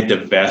they had to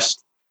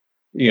vest,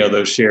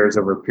 those shares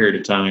over a period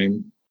of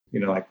time,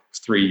 like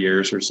 3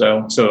 years or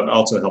so. So it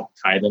also helped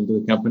tie them to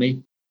the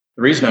company.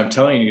 The reason I'm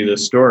telling you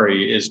this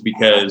story is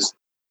because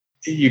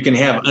you can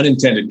have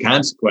unintended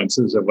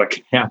consequences of what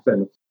can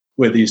happen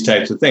with these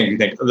types of things. You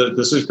think,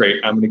 this is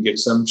great. I'm going to give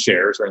some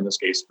shares, or in this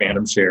case,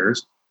 phantom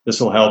shares. This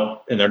will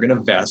help, and they're going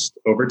to vest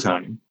over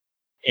time.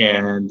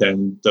 And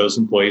then those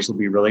employees will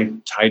be really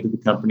tied to the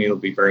company. They'll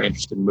be very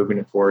interested in moving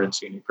it forward and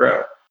seeing it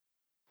grow.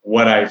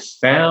 What I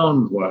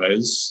found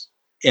was,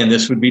 and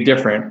this would be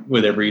different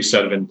with every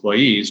set of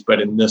employees,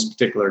 but in this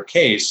particular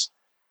case,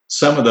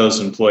 some of those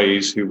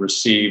employees who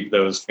received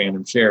those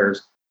phantom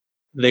shares,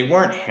 they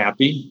weren't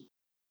happy.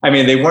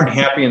 They weren't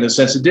happy in the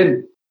sense it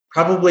didn't,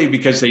 probably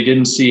because they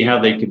didn't see how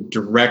they could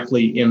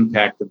directly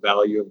impact the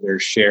value of their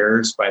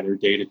shares by their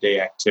day-to-day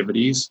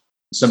activities.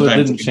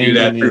 Sometimes you can do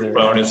that through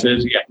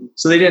bonuses. Yeah.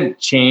 So they didn't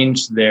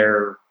change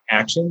their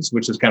actions,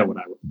 which is kind of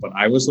what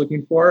I was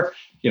looking for.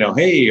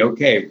 Hey,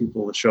 okay,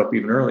 people will show up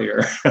even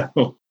earlier.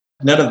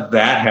 None of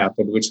that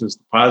happened, which was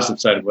the positive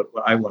side of what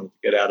I wanted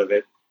to get out of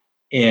it.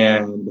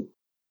 And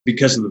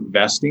because of the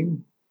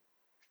vesting,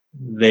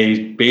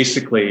 they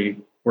basically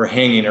were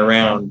hanging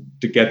around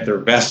to get their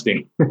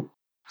vesting.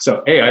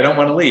 So, hey, I don't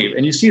want to leave.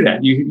 And you see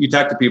that. You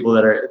talk to people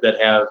that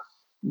have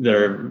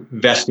their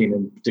vesting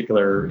in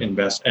particular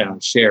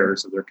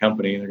shares of their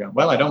company, and they're going,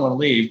 well, I don't want to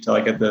leave till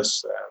I get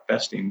this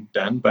vesting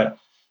done. But as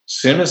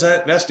soon as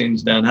that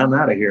vesting's done, I'm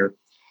out of here.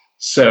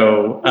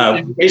 So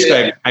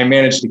basically, I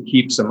managed to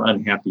keep some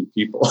unhappy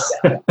people,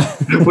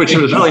 which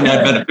was really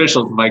not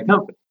beneficial to my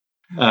company.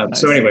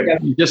 So anyway,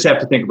 you just have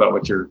to think about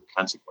what your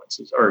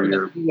consequences are. We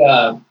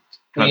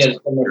had a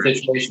similar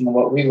situation.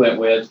 What we went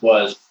with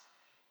was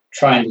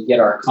trying to get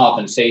our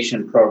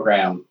compensation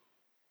program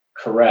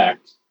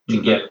correct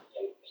to get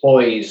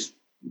employees'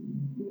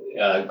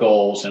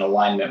 goals in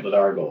alignment with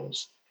our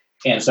goals.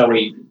 And so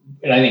I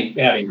think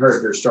having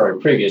heard your story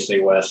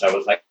previously, Wes, I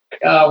was like,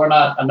 I'm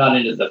not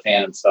into the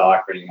phantom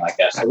stock or anything like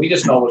that. So we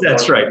just know.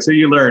 That's right. So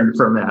you learned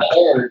from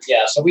that.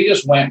 Yeah. So we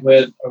just went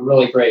with a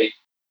really great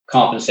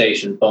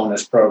compensation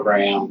bonus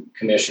program,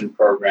 commission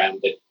program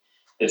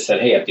that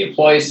said, hey, if the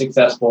employee is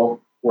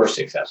successful, we're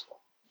successful.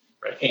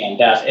 Right. And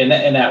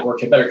that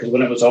worked better because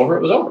when it was over,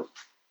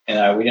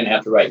 and we didn't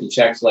have to write any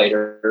checks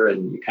later,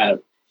 and it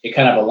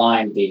kind of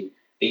aligned the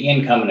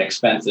income and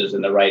expenses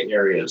in the right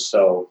areas.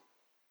 So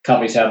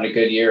company's having a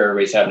good year,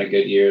 everybody's having a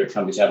good year.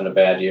 Company's having a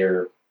bad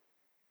year,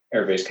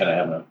 everybody's kind of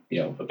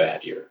having a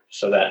bad year.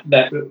 So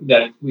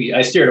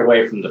I steered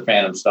away from the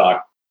phantom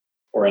stock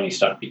or any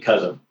stock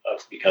because of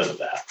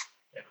that.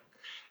 Yeah.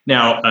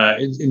 Now,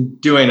 in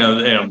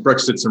doing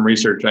Brooks did some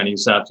research on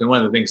ESOPs, and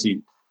one of the things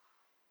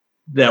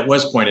that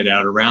was pointed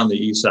out around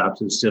the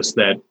ESOPs is just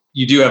that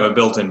you do have a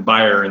built-in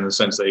buyer in the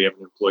sense that you have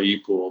an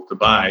employee pool to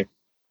buy,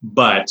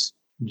 but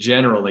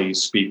generally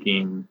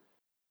speaking,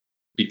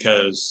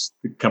 because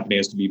the company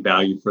has to be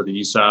valued for the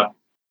ESOP,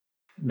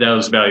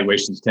 those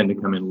valuations tend to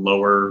come in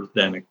lower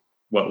than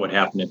what would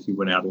happen if you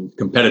went out in a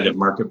competitive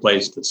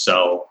marketplace to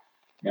sell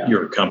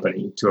your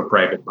company to a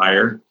private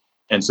buyer.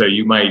 And so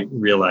you might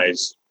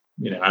realize,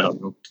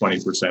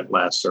 20%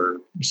 less or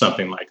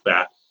something like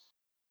that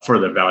for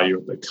the value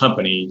of the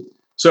company.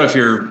 So if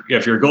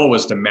your goal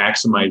was to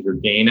maximize your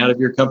gain out of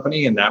your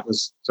company, and that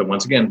was, so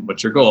once again,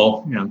 what's your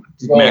goal?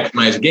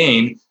 Maximize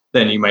gain,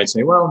 then you might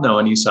say, well, no,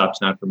 an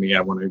ESOP's not for me.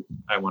 I want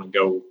to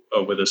go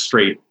with a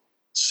straight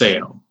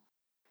sale.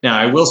 Now,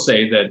 I will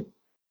say that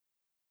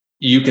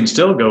you can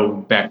still go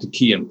back to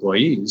key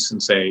employees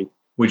and say,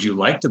 would you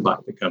like to buy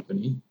the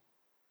company?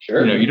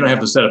 Sure. You don't have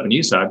to set up an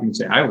ESOP. You can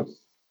say,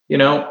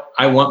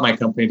 I want my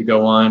company to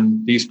go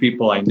on. These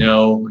people I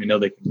know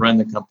they can run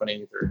the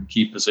company. They're in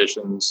key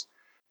positions.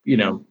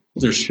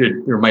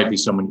 There might be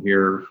someone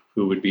here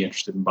who would be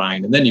interested in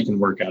buying, and then you can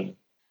work out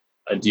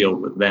a deal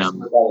with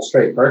them. A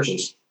straight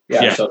purchase.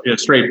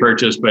 Straight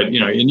purchase, but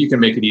and you can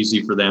make it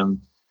easy for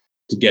them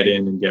to get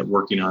in and get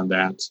working on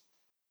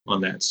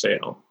that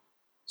sale.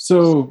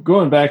 So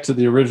going back to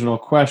the original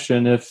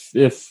question, if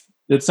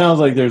it sounds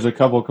like there's a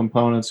couple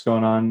components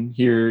going on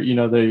here,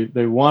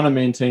 they want to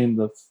maintain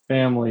the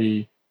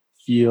family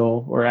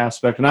feel or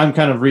aspect, and I'm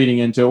kind of reading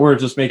into it. We're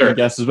just making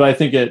guesses, but I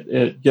think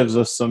it gives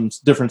us some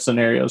different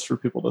scenarios for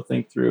people to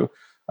think through.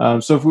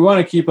 So if we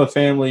want to keep a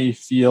family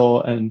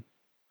feel and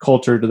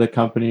culture to the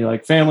company,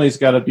 like family's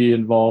got to be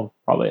involved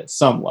probably at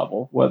some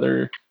level,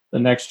 whether the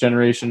next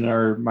generation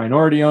are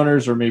minority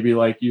owners, or maybe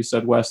like you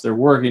said, Wes, they're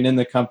working in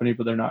the company,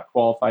 but they're not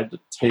qualified to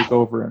take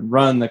over and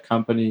run the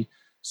company.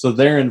 So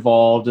they're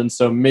involved. And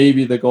so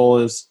maybe the goal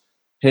is,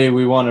 hey,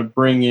 we want to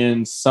bring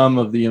in some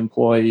of the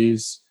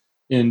employees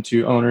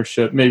into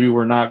ownership. Maybe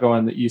we're not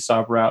going the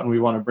ESOP route and we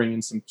want to bring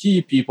in some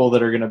key people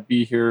that are going to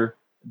be here.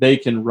 They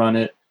can run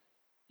it.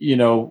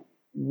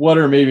 What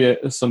are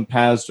maybe some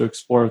paths to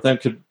explore with them?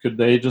 Could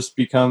they just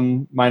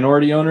become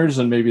minority owners,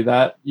 and maybe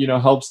that,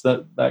 helps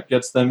that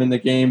gets them in the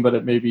game, but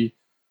it may be,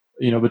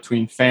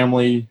 between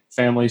family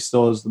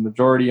still is the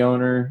majority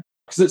owner?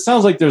 Because it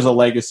sounds like there's a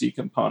legacy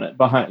component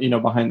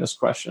behind this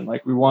question.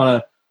 Like we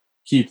want to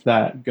keep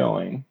that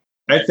going.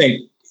 I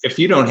think if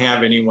you don't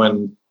have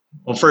anyone,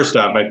 well, first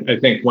off, I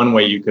think one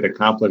way you could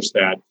accomplish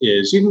that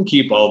is you can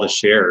keep all the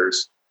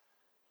shares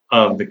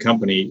of the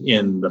company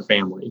in the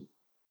family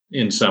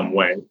in some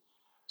way.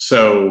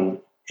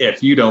 So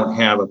if you don't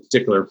have a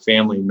particular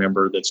family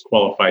member that's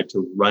qualified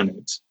to run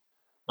it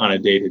on a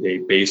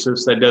day-to-day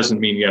basis, that doesn't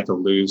mean you have to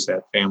lose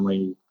that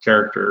family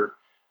character.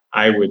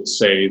 I would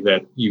say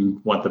that you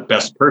want the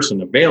best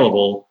person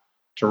available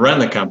to run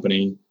the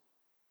company.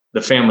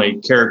 The family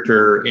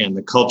character and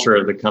the culture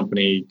of the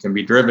company can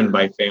be driven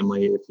by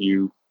family if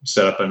you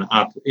set up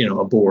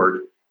a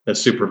board that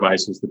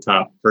supervises the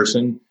top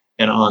person,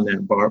 and on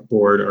that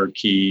board are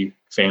key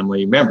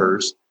family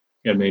members,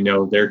 and they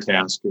know their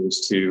task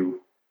is to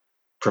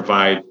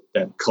provide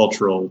that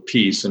cultural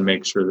piece and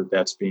make sure that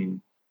that's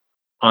being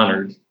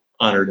honored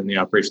in the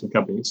operation of the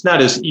company. It's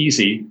not as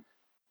easy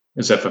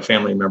as if a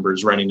family member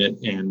is running it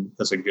and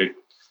has a good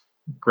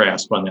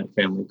grasp on that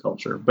family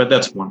culture, but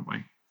that's one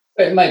way.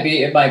 It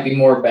might be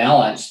more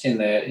balanced in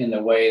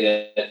the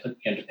way that,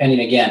 depending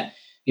again,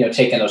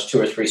 taking those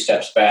 2 or 3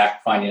 steps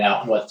back, finding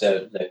out what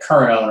the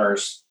current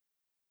owners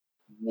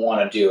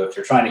want to do. If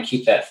you're trying to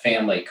keep that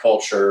family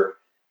culture,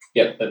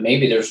 yep, but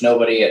maybe there's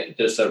nobody at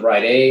this the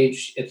right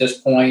age at this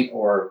point,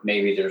 or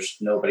maybe there's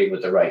nobody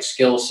with the right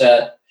skill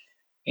set.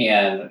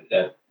 And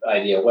that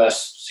idea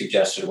Wes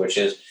suggested, which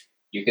is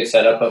you could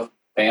set up a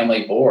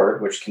family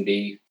board, which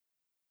the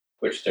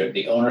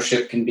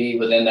ownership can be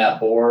within that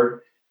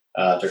board.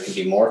 There can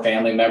be more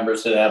family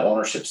members that have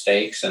ownership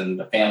stakes, and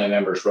the family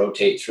members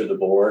rotate through the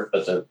board.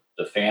 But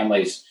the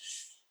family's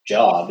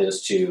job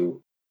is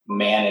to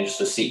manage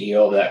the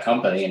CEO of that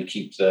company and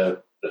keep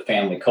the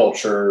family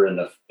culture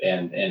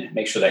and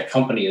make sure that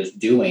company is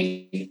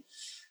doing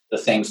the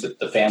things that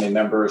the family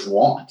members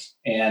want.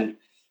 And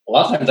a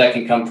lot of times that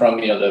can come from,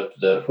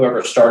 the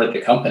whoever started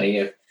the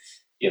company,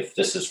 if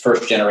this is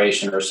first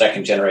generation or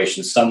second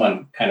generation,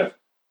 someone kind of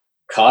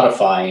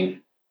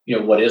codifying,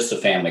 what is the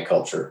family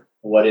culture?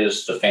 What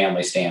does the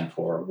family stand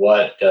for?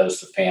 What does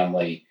the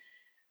family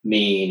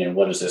mean? And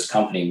what does this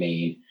company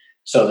mean?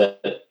 So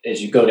that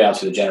as you go down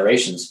through the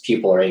generations,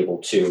 people are able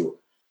to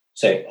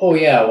say, oh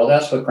yeah, well,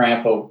 that's what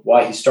Grandpa,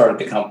 why he started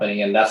the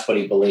company, and that's what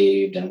he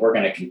believed, and we're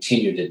going to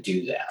continue to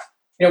do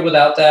that.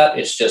 Without that,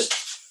 it's just,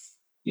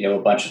 a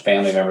bunch of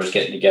family members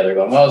getting together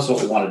going, well, this is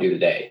what we want to do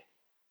today.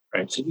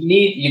 Right. So you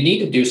need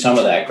to do some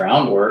of that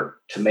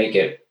groundwork to make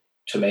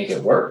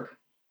it work.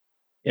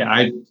 Yeah,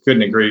 I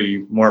couldn't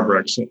agree more,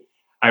 Brooks.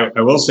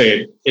 I will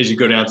say, as you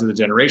go down through the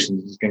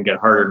generations, it's going to get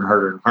harder and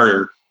harder and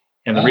harder.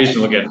 And the reason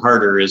it will get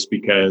harder is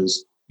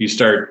because you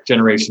start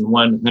generation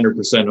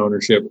 100%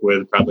 ownership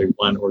with probably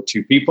one or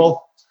two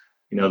people,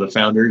 the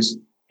founders,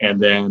 and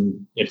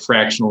then it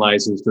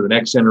fractionalizes to the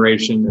next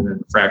generation and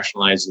then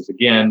fractionalizes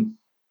again,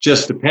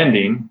 just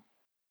depending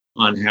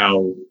on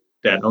how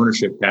that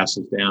ownership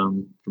passes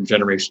down from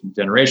generation to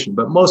generation.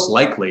 But most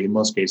likely, in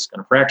most cases, it's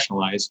going to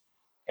fractionalize.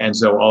 And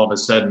so all of a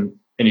sudden,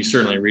 and you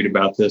certainly read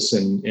about this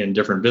in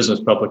different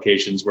business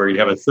publications where you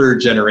have a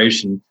third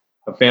generation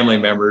of family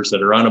members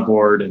that are on a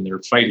board and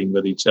they're fighting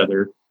with each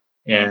other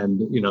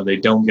and, they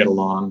don't get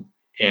along.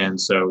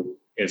 And so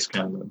it's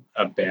kind of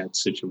a bad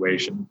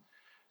situation.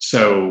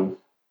 So,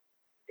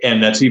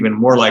 and that's even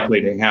more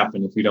likely to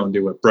happen if we don't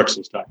do what Brooks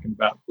is talking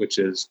about, which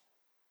is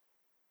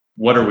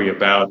what are we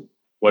about?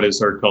 What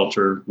is our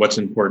culture? What's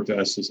important to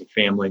us as a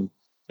family?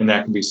 And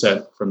that can be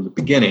set from the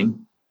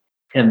beginning.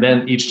 And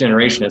then each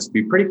generation has to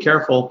be pretty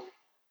careful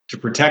to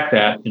protect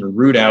that and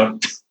root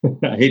out,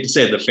 I hate to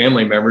say it, the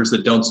family members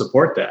that don't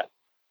support that,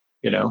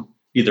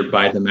 either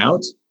buy them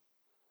out,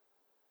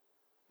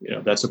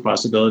 that's a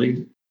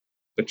possibility,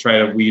 but try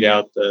to weed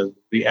out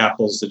the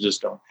apples that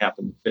just don't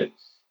happen to fit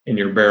in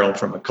your barrel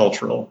from a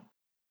cultural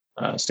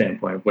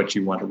standpoint of what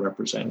you want to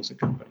represent as a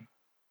company.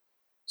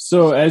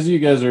 So as you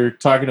guys are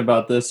talking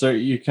about this,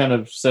 you kind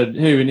of said,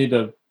 hey, we need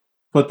to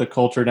put the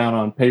culture down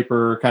on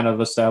paper, kind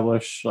of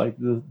establish like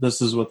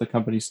this is what the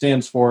company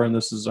stands for, and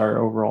this is our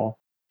overall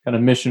kind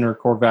of mission or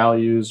core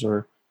values,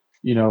 or,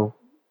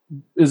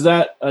 is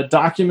that a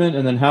document?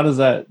 And then how does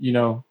that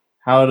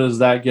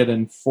get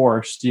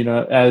enforced,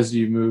 as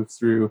you move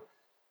through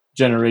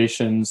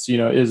generations,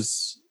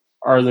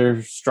 are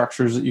there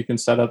structures that you can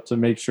set up to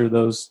make sure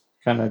those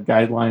kind of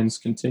guidelines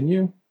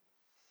continue?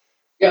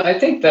 Yeah, I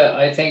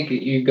think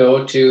you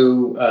go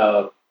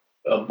to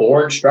a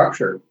board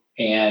structure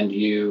and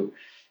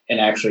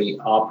actually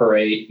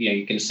operate,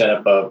 you can set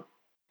up a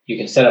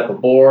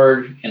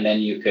board, and then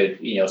you could,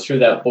 through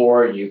that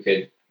board, you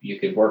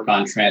could work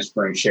on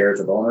transferring shares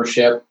of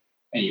ownership,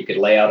 and you could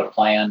lay out a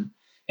plan.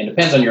 And it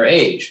depends on your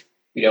age.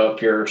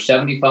 If you're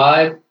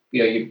 75,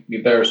 you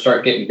better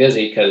start getting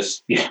busy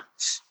because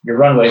your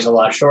runway is a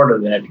lot shorter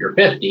than if you're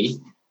 50.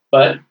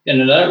 But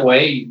in another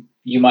way,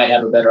 you might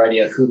have a better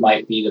idea of who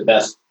might be the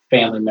best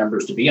family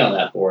members to be on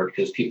that board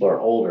because people are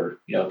older.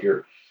 If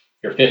you're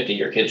 50,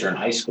 your kids are in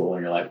high school,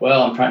 and you're like,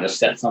 well, I'm trying to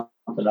set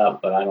something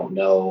up, but I don't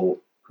know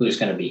who's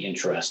going to be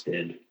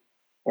interested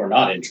or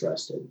not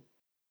interested.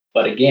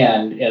 But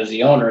again, as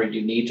the owner,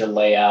 you need to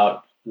lay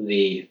out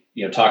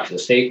talk to the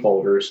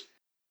stakeholders,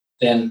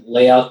 then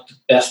lay out the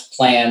best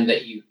plan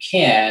that you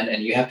can,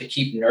 and you have to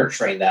keep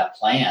nurturing that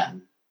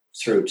plan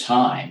through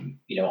time,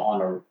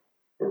 on a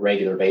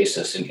regular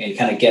basis, and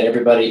kind of get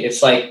everybody.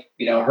 It's like,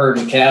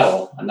 herding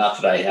cattle, and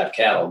not that I have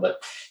cattle,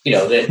 but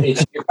you're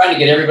trying to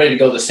get everybody to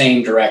go the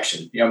same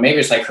direction. Maybe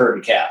it's like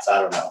herding cats.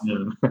 I don't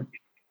know.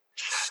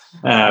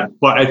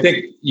 Well, I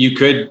think you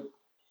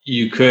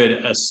could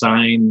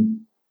assign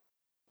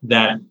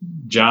that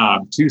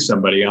job to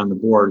somebody on the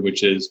board,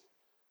 which is,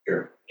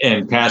 sure,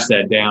 and pass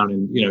that down.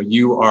 And,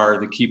 you are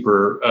the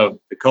keeper of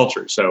the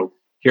culture. So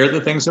here are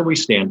the things that we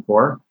stand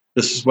for.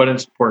 This is what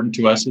is important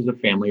to us as a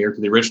family, or to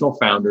the original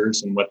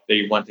founders, and what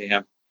they want to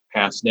have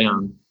passed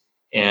down.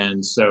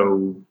 And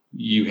so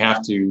you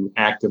have to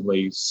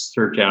actively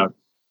search out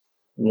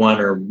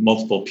one or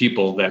multiple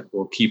people that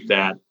will keep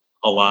that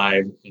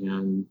alive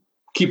and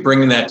keep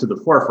bringing that to the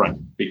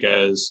forefront,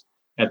 because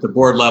at the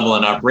board level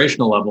and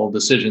operational level,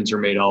 decisions are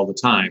made all the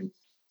time.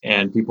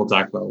 And people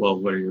talk about, well,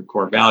 what are your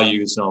core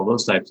values and all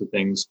those types of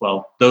things?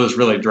 Well, those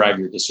really drive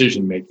your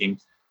decision making.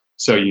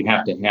 So you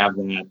have to have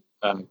that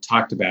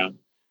talked about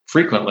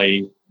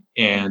frequently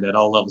and at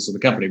all levels of the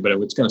company, but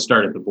it's going to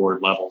start at the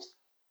board level.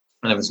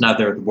 And if it's not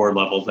there at the board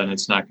level, then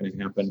it's not going to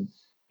happen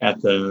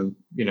at the,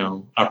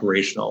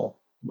 operational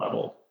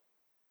level.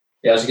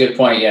 Yeah, that's a good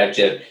point. Yeah,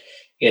 Jim.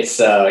 It's,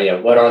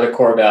 what are the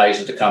core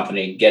values of the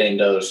company? Getting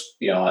those,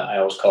 I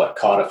always call it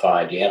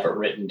codified. You have it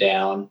written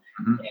down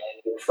and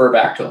you refer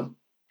back to them.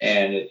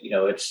 And,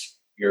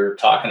 you're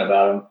talking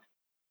about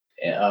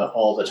them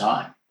all the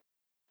time.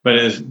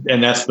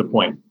 And that's the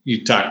point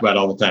you talk about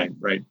all the time,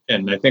 right?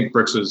 And I think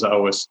Brooks is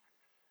always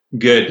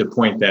good to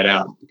point that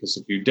out, because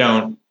if you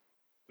don't,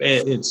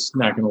 it's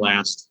not going to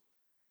last.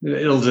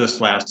 It'll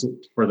just last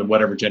for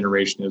whatever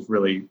generation is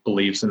really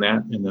believes in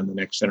that, and then the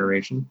next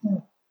generation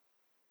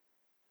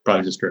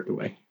probably just drift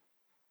away.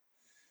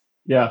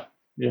 Yeah.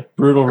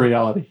 Brutal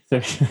reality.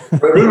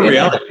 Brutal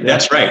reality.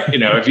 That's right.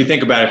 If you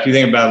think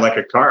about like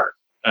a car,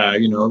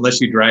 unless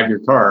you drive your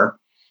car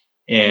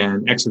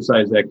and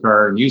exercise that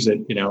car and use it,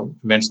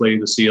 eventually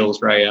the seals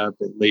dry up,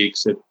 it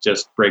leaks, it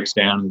just breaks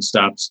down and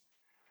stops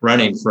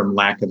running from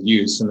lack of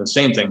use. And the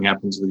same thing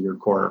happens with your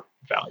core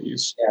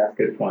values. Yeah,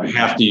 good point. You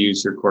have to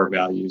use your core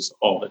values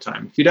all the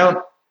time. If you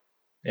don't,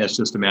 it's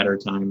just a matter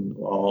of time and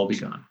it'll all be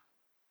gone.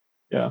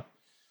 Yeah.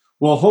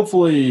 Well,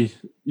 hopefully,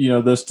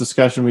 this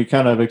discussion, we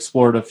kind of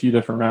explored a few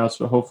different routes,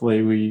 but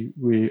hopefully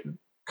we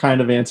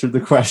kind of answered the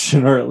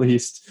question, or at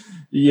least,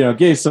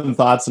 gave some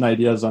thoughts and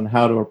ideas on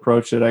how to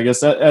approach it. I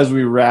guess as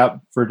we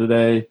wrap for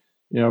today,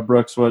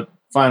 Brooks, what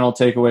final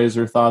takeaways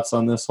or thoughts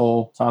on this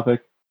whole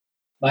topic?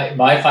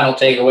 My final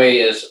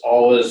takeaway is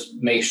always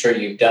make sure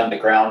you've done the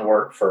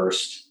groundwork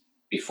first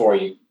before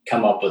you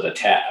come up with a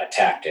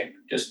tactic.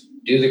 Just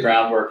do the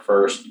groundwork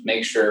first,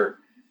 make sure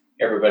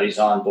everybody's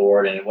on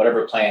board, and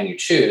whatever plan you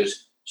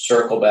choose,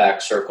 circle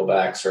back, because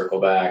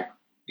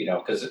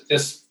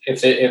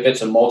if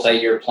it's a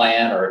multi-year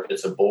plan, or if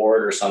it's a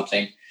board or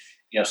something,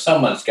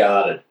 someone's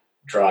got to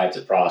drive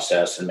the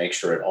process and make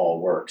sure it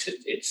all works.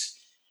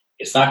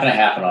 It's not going to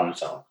happen on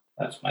its own.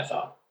 That's my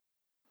thought.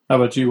 How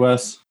about you,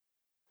 Wes?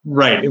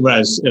 Right.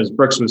 As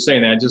Brooks was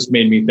saying, that just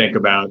made me think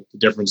about the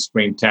difference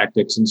between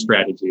tactics and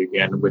strategy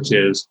again, which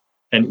is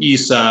an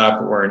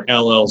ESOP or an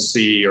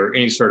LLC or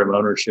any sort of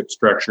ownership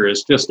structure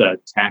is just a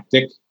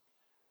tactic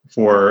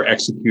for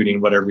executing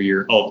whatever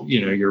your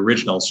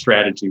original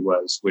strategy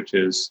was, which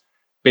is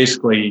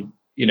basically,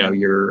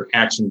 your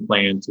action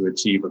plan to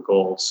achieve a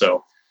goal.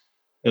 So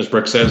as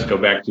Brooks says, go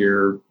back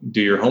to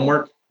do your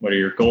homework. What are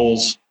your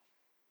goals?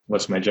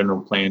 What's my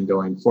general plan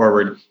going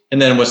forward? And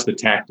then what's the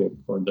tactic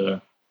for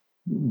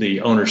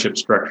the ownership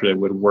structure that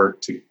would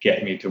work to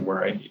get me to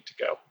where I need to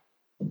go?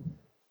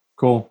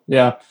 Cool.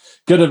 Yeah.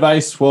 Good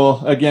advice.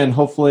 Well, again,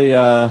 hopefully,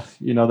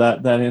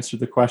 that answered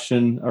the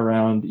question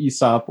around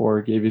ESOP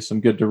or gave you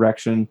some good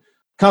direction.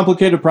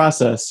 Complicated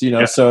process,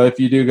 So if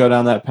you do go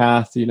down that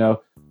path,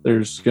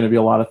 there's going to be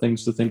a lot of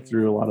things to think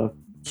through, a lot of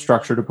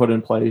structure to put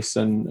in place,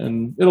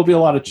 and it'll be a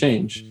lot of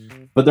change.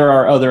 But there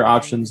are other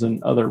options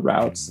and other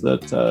routes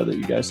that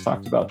you guys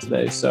talked about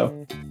today.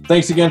 So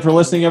thanks again for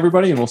listening,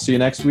 everybody, and we'll see you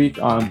next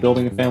week on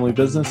Building a Family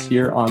Business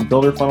here on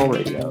Builder Funnel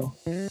Radio.